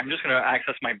 I'm just going to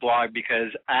access my blog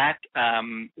because at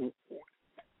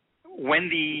when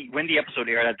the episode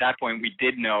aired, at that point we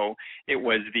did know it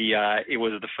was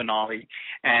the finale,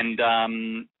 and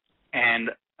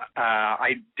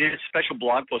I did a special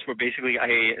blog post where basically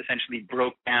I essentially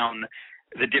broke down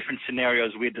the different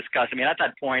scenarios we had discussed. I mean, at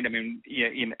that point,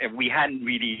 we hadn't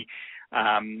really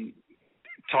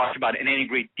talked about in any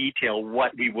great detail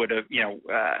what we would have,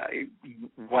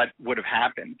 what would have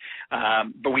happened.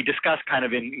 But we discussed kind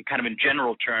of in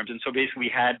general terms, and so basically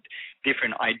we had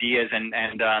different ideas.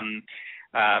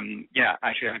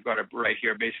 Actually I've got it right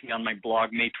here. Basically on my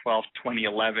blog, May 12th,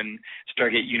 2011,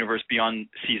 Stargate Universe Beyond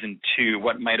Season 2,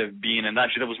 what might have been, and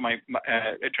actually that was my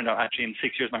it turned out actually in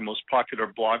 6 years my most popular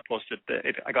blog post.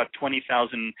 I got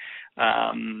 20,000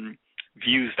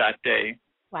 views that day.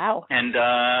 Wow. And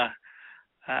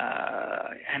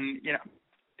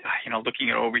looking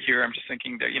it over here, I'm just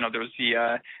thinking that there was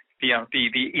the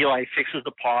Eli fixes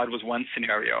the pod was one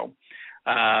scenario.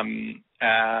 There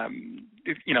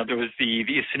was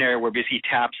the scenario where basically he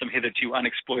taps some hitherto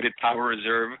unexploited power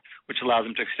reserve, which allows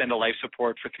him to extend a life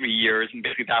support for 3 years, and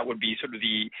basically that would be sort of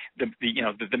the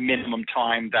minimum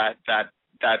time that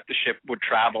the ship would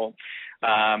travel.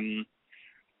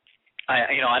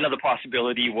 Another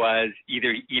possibility was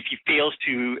either if he fails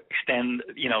to extend,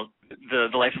 the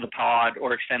life of the pod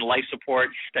or extend life support,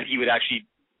 that he would actually,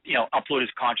 upload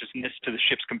his consciousness to the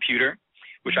ship's computer,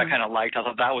 which I kind of liked. I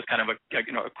thought that was kind of a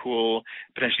cool,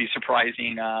 potentially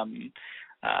surprising,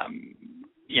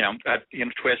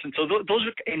 twist. And so those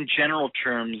are, in general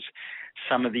terms,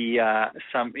 some of the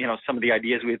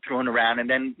ideas we had thrown around. And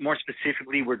then more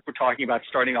specifically, we're talking about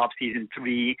starting off season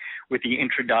 3 with the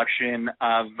introduction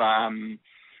of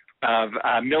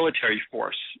military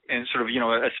force and sort of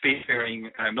a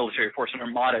spacefaring military force, an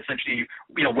armada. Essentially,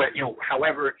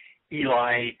 however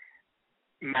Eli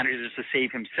manages to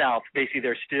save himself, basically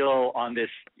they're still on this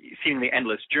seemingly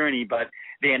endless journey, but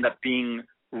they end up being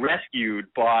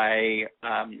rescued by,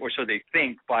 or so they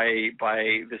think, by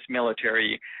this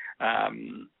military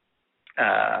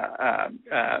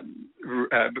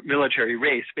military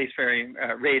race, spacefaring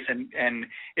race, and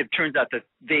it turns out that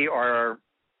they are,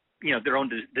 their own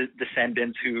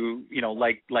descendants who,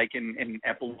 like in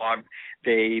Epilogue,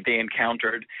 they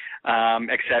encountered,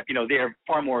 except they're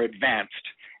far more advanced.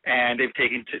 And they've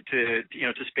taken to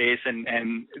space,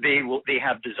 and they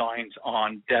have designs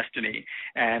on Destiny,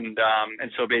 and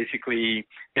so basically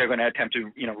they're going to attempt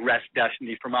to wrest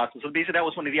Destiny from us. And so basically that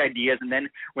was one of the ideas. And then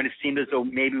when it seemed as though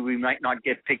maybe we might not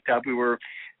get picked up, we were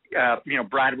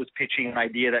Brad was pitching an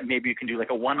idea that maybe you can do like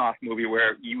a one-off movie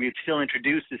where you would still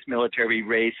introduce this military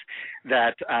race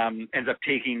that ends up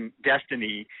taking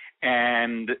Destiny,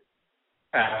 and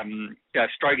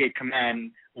Stargate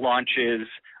Command launches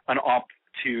an op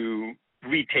to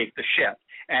retake the ship,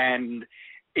 and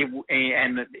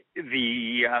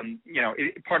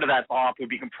part of that op would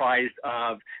be comprised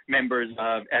of members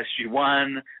of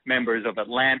SG-1, members of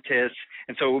Atlantis,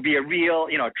 and so it would be a real,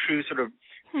 true sort of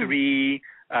three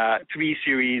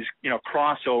series,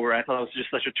 crossover. I thought it was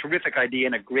just such a terrific idea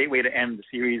and a great way to end the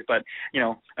series, but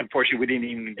unfortunately we didn't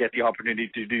even get the opportunity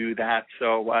to do that.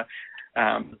 So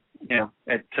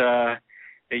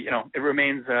it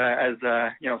remains as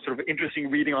sort of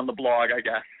interesting reading on the blog, I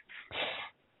guess.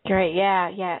 Great,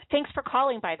 yeah. Thanks for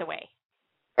calling, by the way.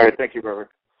 All right, thank you, Robert.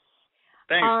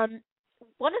 Thanks.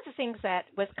 One of the things that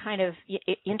was kind of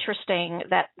interesting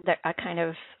that I kind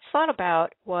of thought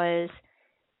about was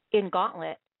in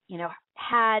Gauntlet, in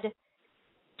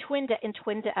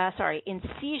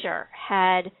Seizure,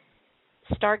 had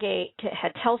Stargate,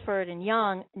 had Telford and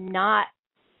Young not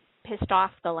pissed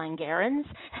off the Langarans,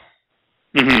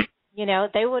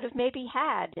 they would have maybe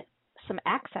had some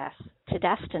access to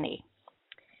Destiny.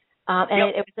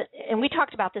 And we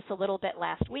talked about this a little bit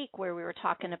last week, where we were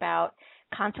talking about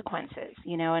consequences,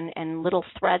 and little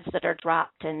threads that are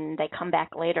dropped and they come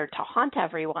back later to haunt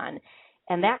everyone.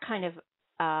 And that kind of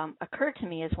occurred to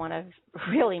me as one of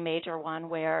really major one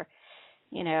where,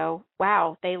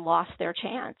 wow, they lost their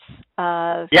chance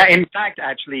of. Yeah, in fact,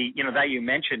 actually, that you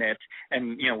mention it,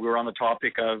 and we were on the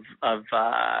topic of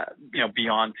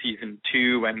Beyond Season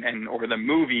 2 and over the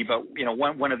movie, but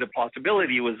one of the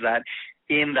possibility was that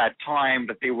in that time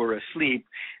that they were asleep,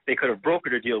 they could have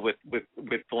brokered a deal with the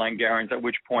Langarans, at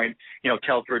which point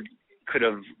Telford could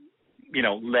have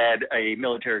led a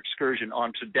military excursion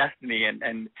onto Destiny,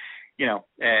 and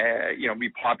be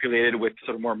populated with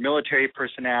sort of more military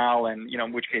personnel, and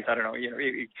in which case, I don't know,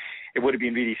 it would have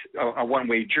been really a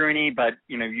one-way journey, but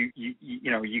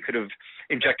you could have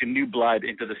injected new blood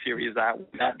into the series. That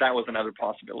was another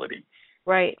possibility.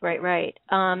 Right.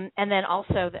 And then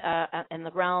also in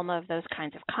the realm of those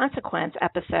kinds of consequence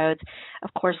episodes,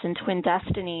 of course, in Twin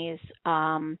Destinies,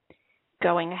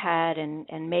 going ahead and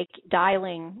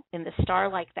dialing in the star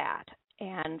like that,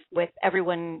 and with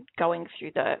everyone going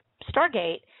through the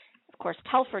Stargate, of course,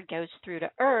 Telford goes through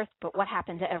to Earth, but what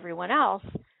happened to everyone else?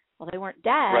 Well, they weren't dead,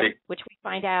 right, which we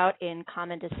find out in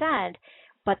Common Descent,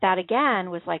 but that again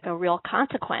was like a real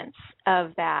consequence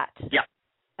of that. Yeah.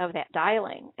 Of that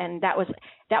dialing, and that was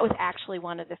actually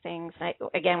one of the things.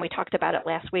 Again, we talked about it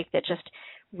last week. That just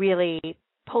really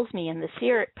pulls me in the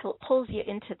pulls you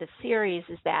into the series,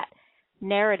 is that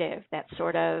narrative that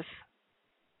sort of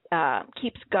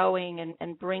keeps going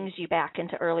and brings you back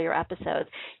into earlier episodes.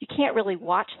 You can't really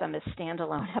watch them as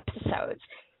standalone episodes.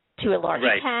 To a large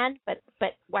extent, but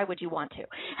why would you want to?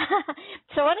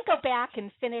 So I want to go back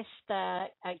and finish the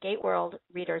Gateworld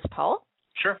readers poll.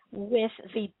 Sure. With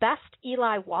the best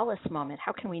Eli Wallace moment.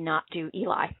 How can we not do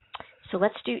Eli? So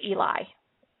let's do Eli.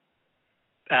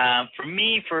 For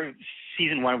me, for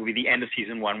season one, would be the end of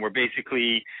season one, where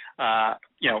basically,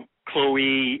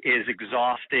 Chloe is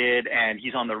exhausted and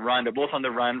he's on the run. They're both on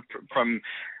the run from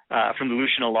the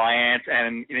Lucian Alliance,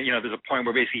 and there's a point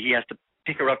where basically he has to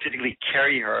pick her up, physically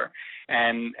carry her,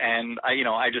 and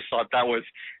I just thought that was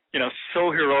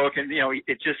so heroic, and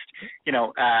it just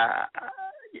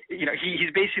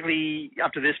he's basically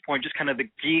up to this point just kind of the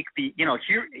geek, the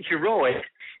heroic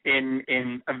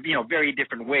in a very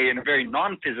different way, in a very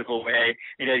non-physical way,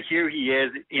 and yet here he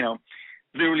is,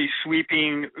 literally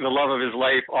sweeping the love of his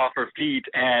life off her feet,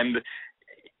 and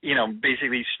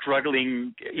basically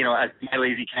struggling as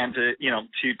mightily as he can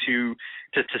to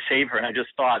save her. And I just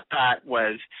thought that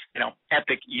was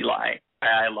epic Eli.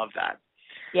 I love that.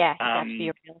 Yeah, he's actually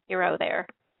a real hero there.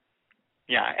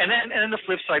 Yeah, and then the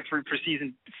flip side for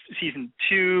season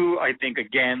 2, I think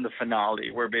again the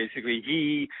finale, where basically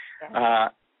he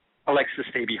elects to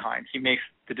stay behind. He makes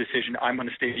the decision, I'm going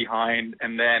to stay behind,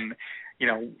 and then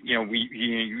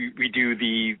we do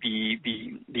the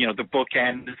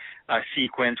bookend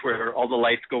sequence where all the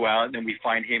lights go out, and then we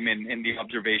find him in the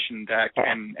observation deck,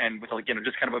 and with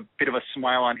just kind of a bit of a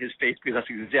smile on his face, because that's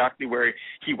exactly where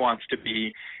he wants to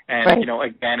be, and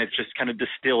again it just kind of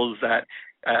distills that.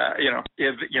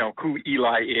 Who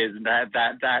Eli is, and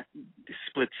that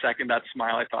split second, that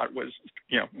smile, I thought was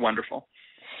wonderful.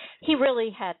 He really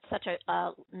had such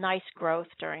a nice growth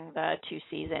during the 2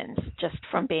 seasons, just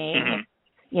from being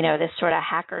this sort of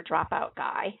hacker dropout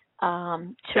guy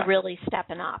to really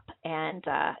stepping up, and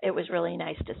it was really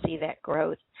nice to see that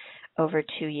growth over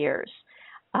 2 years.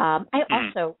 I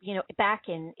also, back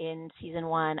in season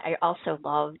 1, I also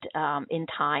loved In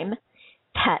Time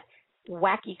that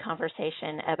wacky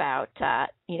conversation about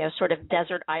sort of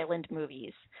desert island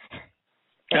movies.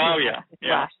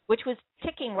 Rush, which was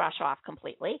ticking Rush off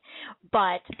completely,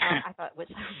 but I thought it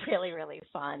was really, really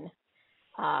fun.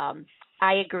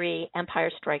 I agree,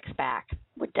 Empire Strikes Back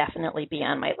would definitely be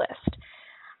on my list.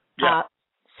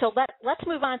 So let's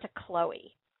move on to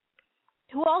Chloe,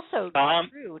 who also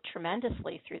grew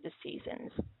tremendously through the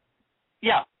seasons.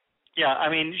 Yeah, I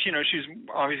mean, she's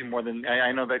obviously more than,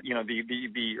 I know that,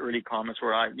 the early comments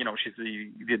were, she's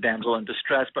the damsel in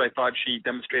distress, but I thought she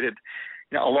demonstrated,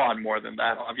 a lot more than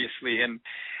that, obviously. And,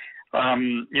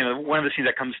 one of the scenes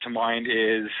that comes to mind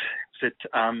is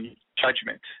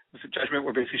Judgment. Was it Judgment,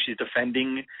 where basically she's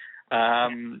defending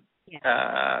Young,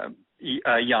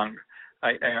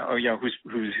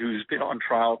 who's been on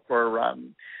trial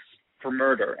for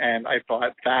murder, and I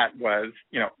thought that was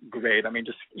great. I mean,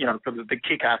 just for the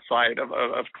kick-ass side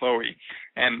of Chloe,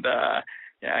 and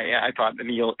I thought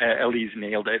Elise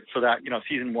nailed it. So that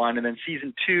season 1, and then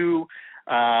season 2,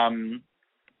 I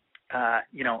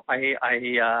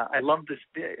love this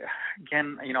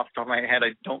again. Off the top of my head,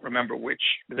 I don't remember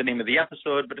the name of the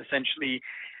episode, but essentially,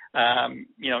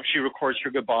 she records her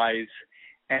goodbyes.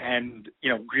 And,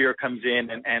 Greer comes in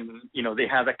and they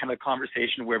have that kind of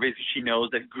conversation where basically she knows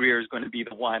that Greer is going to be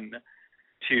the one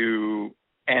to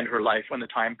end her life when the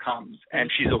time comes, and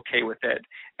she's okay with it.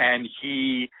 And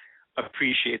he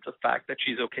appreciates the fact that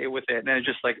she's okay with it. And it's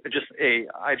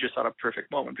I just thought a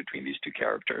perfect moment between these two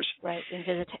characters. Right.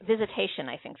 In Visitation,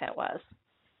 I think that was.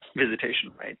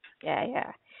 Visitation, right.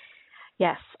 Yeah.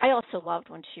 Yes, I also loved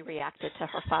when she reacted to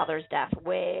her father's death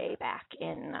way back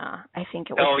in, I think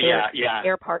it was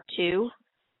Air Part 2.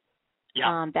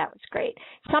 That was great.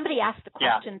 Somebody asked the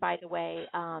question, by the way,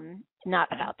 not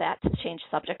about that, to change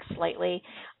subject slightly.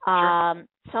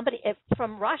 Somebody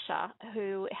from Russia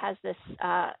who has this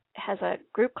has a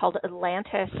group called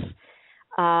Atlantis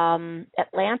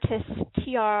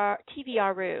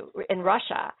TVRU in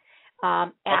Russia.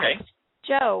 Asked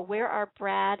Joe, where are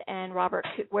Brad Wright and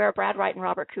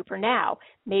Robert Cooper now?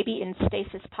 Maybe in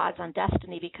stasis pods on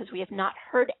Destiny, because we have not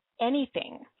heard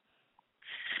anything.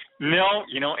 No,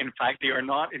 in fact, they are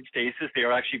not in stasis. They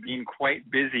are actually being quite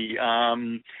busy.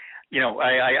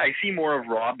 I see more of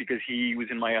Rob because he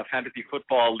was in my fantasy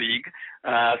football league.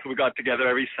 So we got together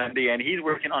every Sunday, and he's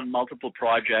working on multiple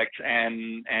projects,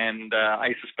 and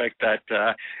I suspect that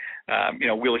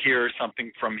we'll hear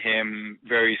something from him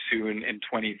very soon in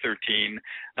 2013,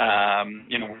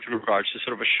 with regards to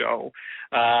sort of a show.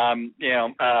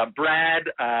 Brad,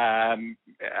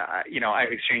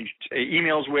 I've exchanged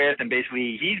emails with, and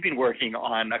basically he's been working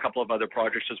on a couple of other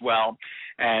projects as well.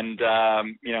 And,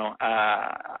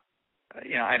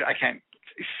 I can't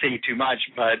say too much,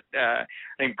 but I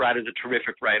think Brad is a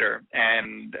terrific writer,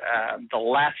 and the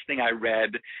last thing I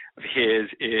read of his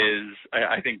is,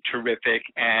 I think, terrific,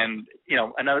 and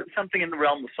something in the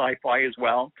realm of sci-fi as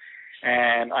well.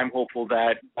 And I'm hopeful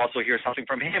that I'll also hear something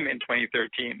from him in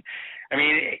 2013. I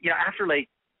mean, after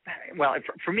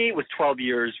for me, it was 12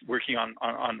 years working on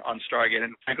Stargate,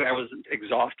 and frankly, I was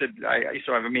exhausted. I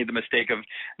made the mistake of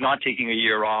not taking a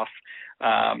year off.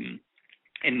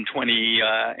 In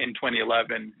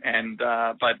 2011,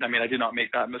 but I mean, I did not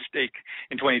make that mistake.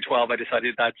 In 2012, I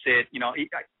decided that's it.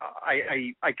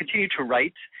 I continued to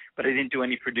write, but I didn't do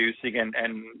any producing, and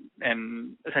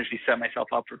essentially set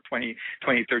myself up for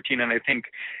 2013. And I think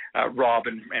Rob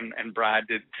and Brad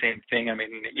did the same thing. I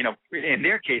mean, in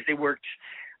their case, they worked,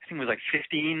 I think it was like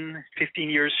 15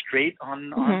 years straight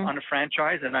on a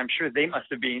franchise, and I'm sure they must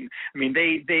have been. I mean,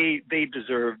 they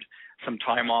deserved some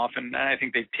time off, and I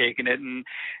think they've taken it. And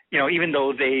even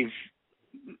though they've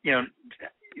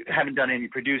haven't done any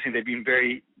producing, they've been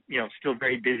very still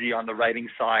very busy on the writing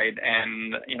side.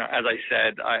 And as I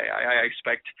said, I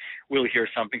expect we'll hear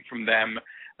something from them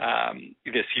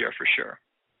this year for sure.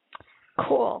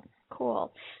 Cool.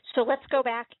 So let's go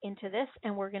back into this,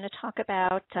 and we're going to talk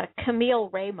about Camille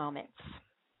Ray moments.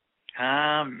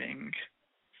 Ming.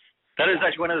 That is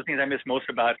actually one of the things I miss most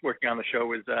about working on the show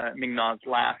was Ming Na's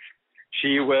laugh.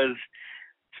 She was,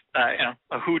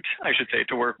 a hoot, I should say,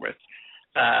 to work with.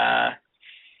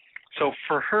 So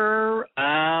for her,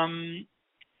 I'm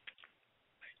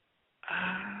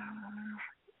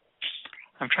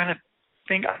trying to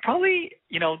think. Probably,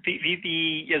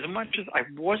 the as much as I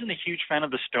wasn't a huge fan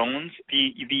of the Stones,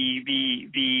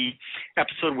 the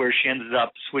episode where she ends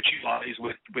up switching bodies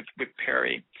with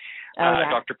Perry,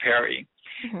 Dr. Perry.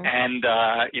 Mm-hmm. And,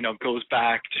 goes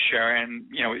back to Sharon,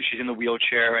 she's in the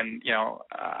wheelchair. And,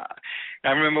 I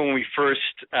remember when we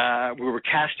first, we were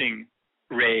casting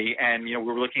Ray, and, we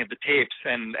were looking at the tapes,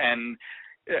 and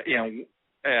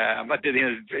but did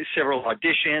several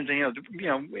auditions, and,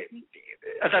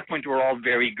 at that point we were all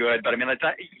very good. But I mean,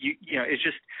 it's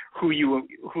just who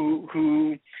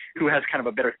has kind of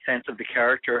a better sense of the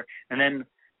character. And then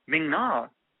Ming Na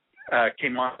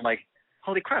came on, like,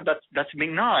 holy crap, that's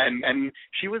Ming Na, and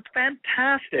she was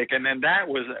fantastic, and then that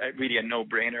was really a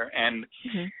no-brainer. And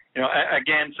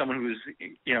again, someone who's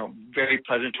very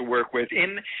pleasant to work with.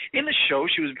 In the show,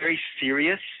 she was very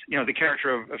serious. The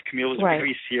character of Camille was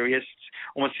very serious,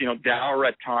 almost dour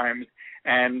at times.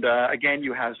 And again,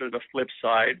 you have sort of the flip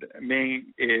side.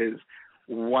 Ming is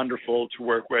wonderful to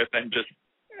work with, and just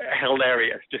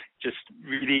hilarious, just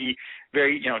really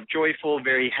very joyful,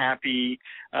 very happy.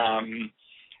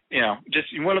 Just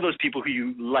one of those people who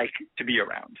you like to be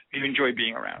around, you enjoy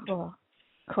being around.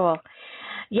 Cool.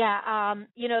 Yeah,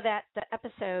 that the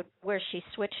episode where she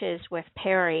switches with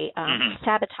Perry,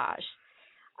 Sabotage.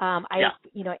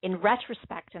 In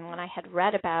retrospect, and when I had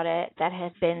read about it, that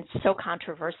had been so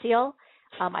controversial.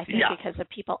 I think because of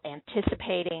people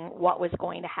anticipating what was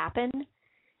going to happen,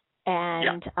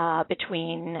 and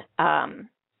between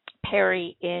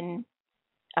Perry in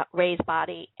Ray's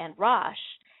body and Rosh.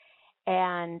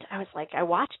 And I was like, I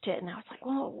watched it, and I was like,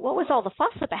 well, what was all the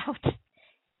fuss about?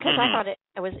 Because I thought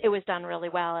it was done really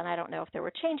well, and I don't know if there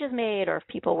were changes made or if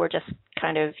people were just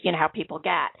kind of, how people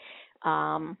get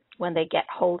when they get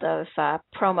hold of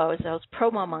promos. Those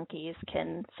promo monkeys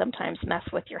can sometimes mess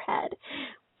with your head.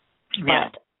 Yeah.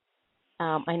 But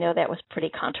I know that was pretty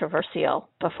controversial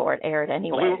before it aired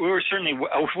anyway. Well, we were certainly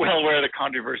well aware of the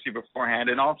controversy beforehand,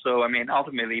 and also, I mean,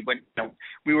 ultimately, when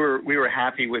we were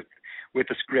happy with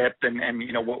the script and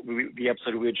the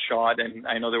episode we had shot, and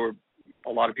I know there were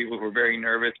a lot of people who were very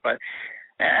nervous, but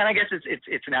and I guess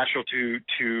it's natural to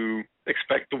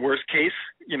expect the worst case,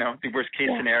 the worst case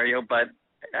scenario. But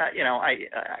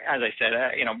as I said,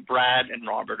 Brad and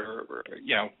Robert are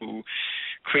who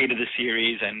created the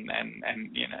series, and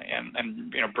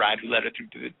Brad, who led it through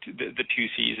the 2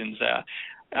 seasons.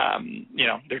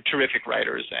 They're terrific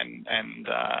writers, and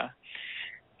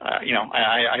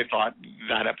I thought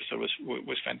that episode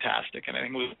was fantastic, and I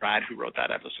think it was Brad who wrote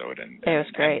that episode, and it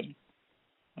was great.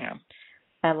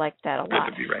 I liked that a lot. Good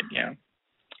to be right. Yeah.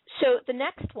 So the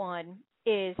next one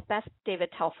is best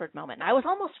David Telford moment. I was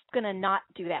almost going to not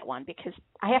do that one because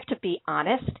I have to be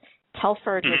honest,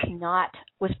 Telford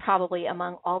was probably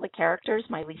among all the characters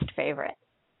my least favorite.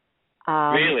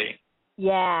 Really?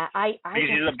 Yeah, because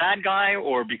he's a bad guy,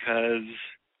 or because?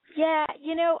 Yeah, I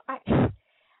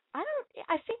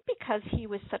think because he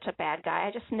was such a bad guy,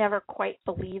 I just never quite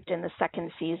believed in the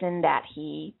second season that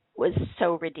he was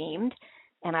so redeemed,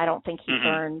 and I don't think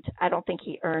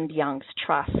he earned Young's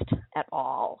trust at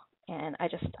all. And I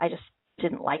just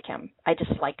didn't like him. I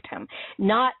disliked him.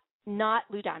 Not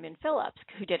Lou Diamond Phillips,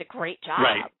 who did a great job.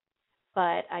 Right.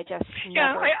 But I just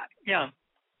never.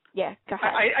 Yeah, go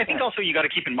ahead. I think also you got to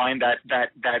keep in mind that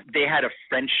they had a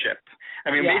friendship.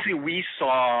 I mean, basically we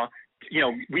saw,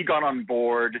 we got on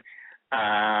board,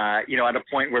 at a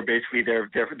point where basically their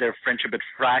friendship had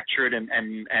fractured and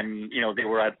they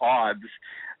were at odds.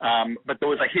 But there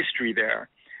was a history there,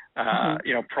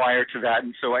 prior to that.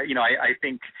 And so, I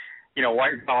think,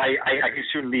 I can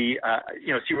certainly,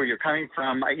 see where you're coming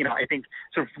from. I think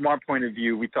sort of from our point of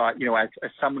view, we thought,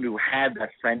 as someone who had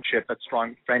that friendship, that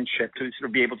strong friendship, to sort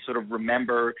of be able to sort of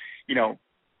remember,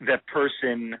 that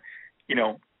person,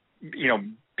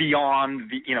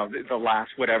 beyond the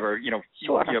last wlet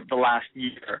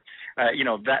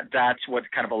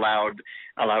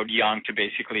Young to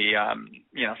basically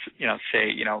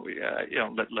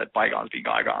let bygones be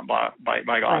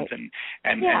bygones,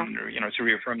 and to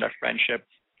reaffirm that friendship.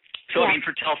 So I mean,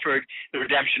 for Telford, the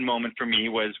redemption moment for me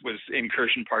was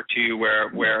Incursion Part 2,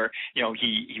 where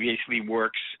he basically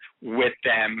works with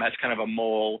them as kind of a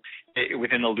mole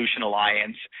within the Lucian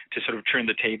Alliance to sort of turn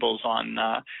the tables on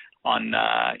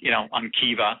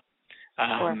Kiva,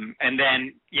 and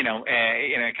then in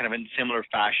a kind of in similar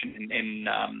fashion in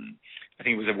I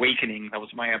think it was Awakening. That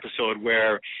was my episode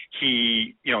where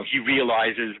he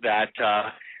realizes that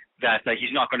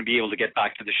he's not going to be able to get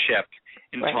back to the ship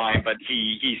in time, but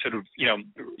he sort of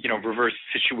reverse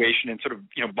situation and sort of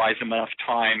buys him enough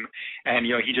time, and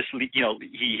he just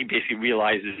he basically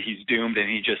realizes he's doomed, and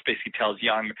he just basically tells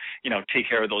Young take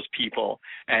care of those people,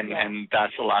 and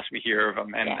that's the last we hear of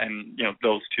him, and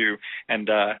those two, and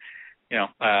I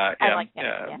like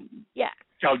that.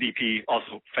 Cal DP,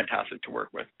 also fantastic to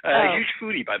work with. A huge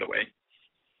foodie, by the way.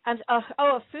 A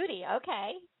foodie.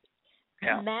 Okay.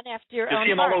 Yeah. Man after your You'll own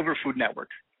see him heart. all over Food Network.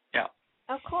 Yeah.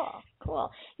 Oh,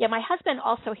 cool. Yeah, my husband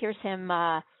also hears him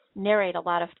narrate a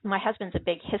lot of. My husband's a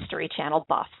big History Channel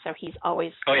buff, so he's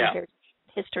always hears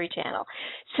History Channel.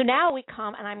 So now we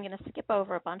come, and I'm going to skip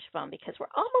over a bunch of them because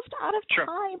we're almost out of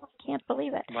time. I can't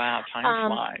believe it. Wow, time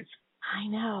flies. I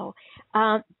know.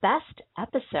 Best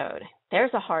episode.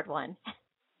 There's a hard one.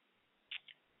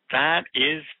 That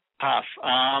is tough.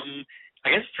 I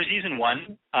guess for season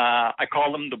 1, I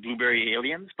call them the Blueberry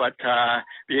Aliens, but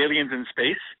the aliens in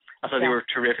space, I thought they were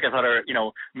terrific. I thought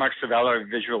Mark Savella, our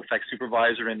visual effects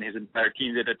supervisor, and his entire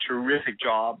team did a terrific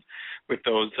job with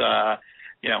those,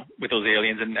 with those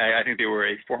aliens, and I think they were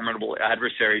a formidable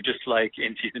adversary. Just like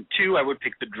in season 2, I would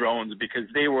pick the drones because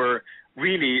they were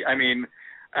really, at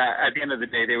the end of the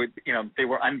day, they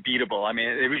were unbeatable. I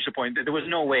mean, they reached a point that there was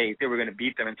no way they were going to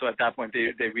beat them, and so at that point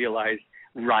they realized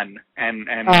run, and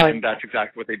that's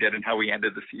exactly what they did, and how we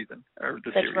ended the season or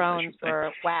the series. The drones were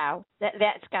wow.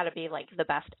 That's got to be like the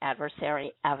best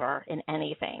adversary ever in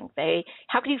anything.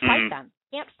 How could you fight them?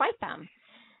 Can't fight them.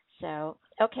 So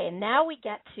okay, now we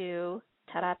get to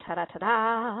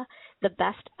the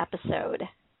best episode.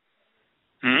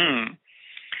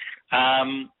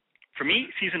 For me,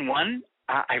 season 1.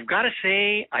 I've got to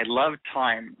say, I love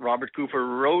Time. Robert Cooper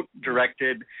wrote,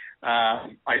 directed,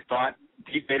 I thought,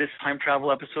 the greatest time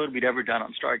travel episode we'd ever done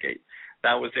on Stargate.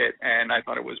 That was it, and I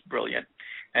thought it was brilliant.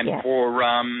 And for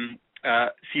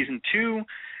season 2,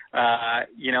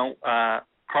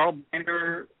 Carl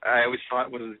Binder, I always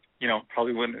thought was,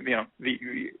 probably one of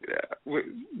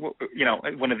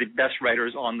the best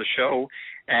writers on the show,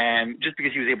 and just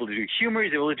because he was able to do humor, he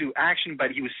was able to do action,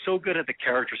 but he was so good at the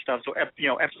character stuff. So,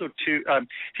 episode 2,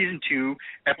 season 2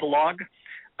 epilogue,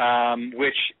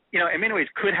 which in many ways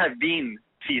could have been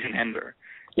season ender.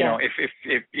 You know,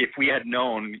 if we had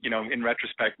known, you know, in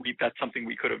retrospect, that's something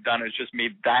we could have done, is just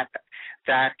made that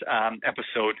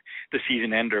episode the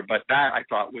season ender. But that I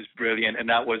thought was brilliant, and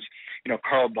that was, you know,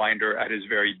 Carl Binder at his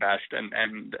very best,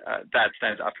 and that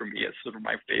stands out for me as sort of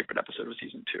my favorite episode of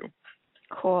season 2.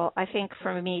 Cool. I think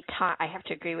for me, I have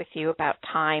to agree with you about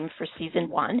time for season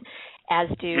 1, as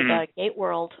do the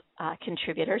Gateworld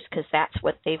contributors, because that's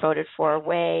what they voted for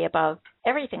way above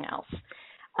everything else.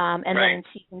 And then in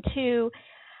season 2,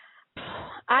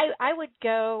 I would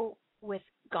go with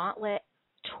Gauntlet,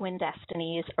 Twin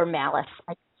Destinies, or Malice.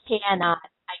 Can't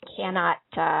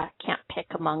pick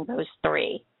among those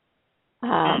 3.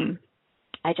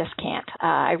 I just can't.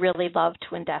 I really love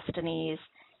Twin Destinies.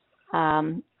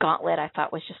 Gauntlet I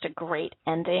thought was just a great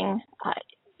ending,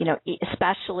 you know,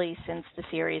 especially since the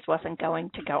series wasn't going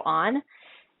to go on,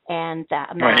 and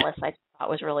that Malice I thought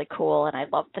was really cool, and I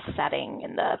loved the setting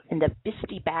in the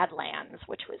Bisty Badlands,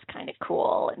 which was kind of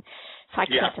cool, and so I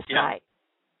can't decide.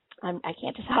 I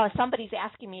can't decide. Somebody's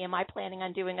asking me, am I planning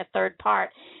on doing a 3rd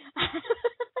part?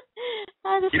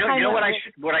 You know what I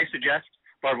suggest,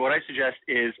 Barbara? What I suggest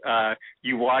is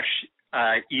you watch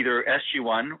either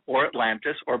SG-1 or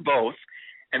Atlantis or both,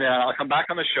 and then I'll come back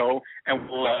on the show and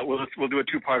we'll do a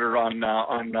 2-parter on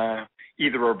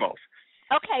either or both.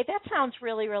 Okay, that sounds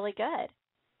really, really good.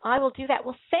 I will do that.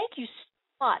 Well, thank you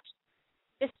so much.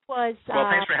 This was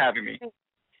thanks for having me.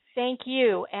 Thank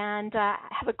you, and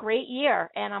have a great year.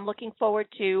 And I'm looking forward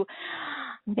to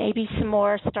maybe some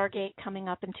more Stargate coming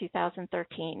up in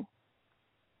 2013.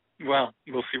 Well,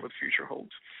 we'll see what the future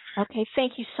holds. Okay,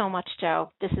 thank you so much,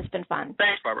 Joe. This has been fun.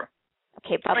 Thanks, Barbara.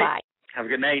 Okay, bye-bye. Have a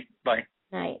good night. Bye.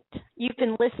 Night. You've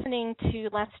been listening to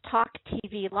Let's Talk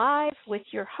TV Live with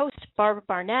your host, Barbara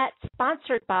Barnett,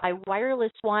 sponsored by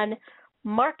Wireless One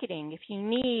Marketing. If you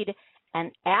need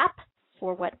an app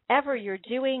for whatever you're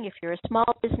doing, if you're a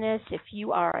small business, if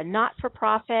you are a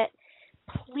not-for-profit,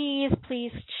 please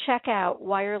check out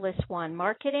Wireless One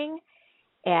Marketing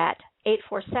at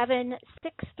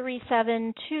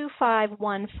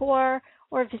 847-637-2514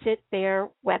 or visit their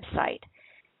website.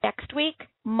 Next week,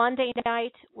 Monday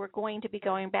night, we're going to be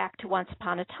going back to Once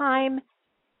Upon a Time,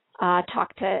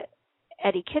 talk to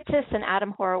Eddie Kitsis and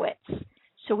Adam Horowitz.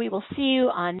 So we will see you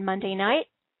on Monday night.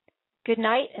 Good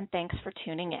night, and thanks for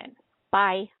tuning in.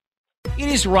 Bye. It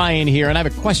is Ryan here, and I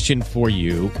have a question for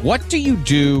you. What do you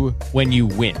do when you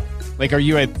win? Like, are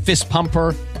you a fist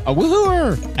pumper, a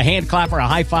woohooer, a hand clapper, a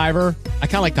high fiver? I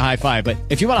kind of like the high five, but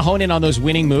if you want to hone in on those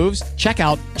winning moves, check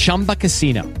out Chumba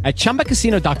Casino. At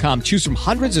ChumbaCasino.com, choose from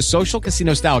hundreds of social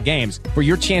casino-style games for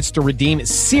your chance to redeem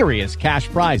serious cash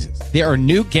prizes. There are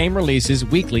new game releases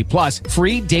weekly, plus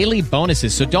free daily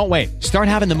bonuses, so don't wait. Start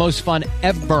having the most fun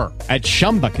ever at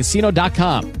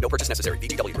ChumbaCasino.com. No purchase necessary.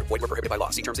 VGW Group. Void where prohibited by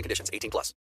law. See terms and conditions. 18+.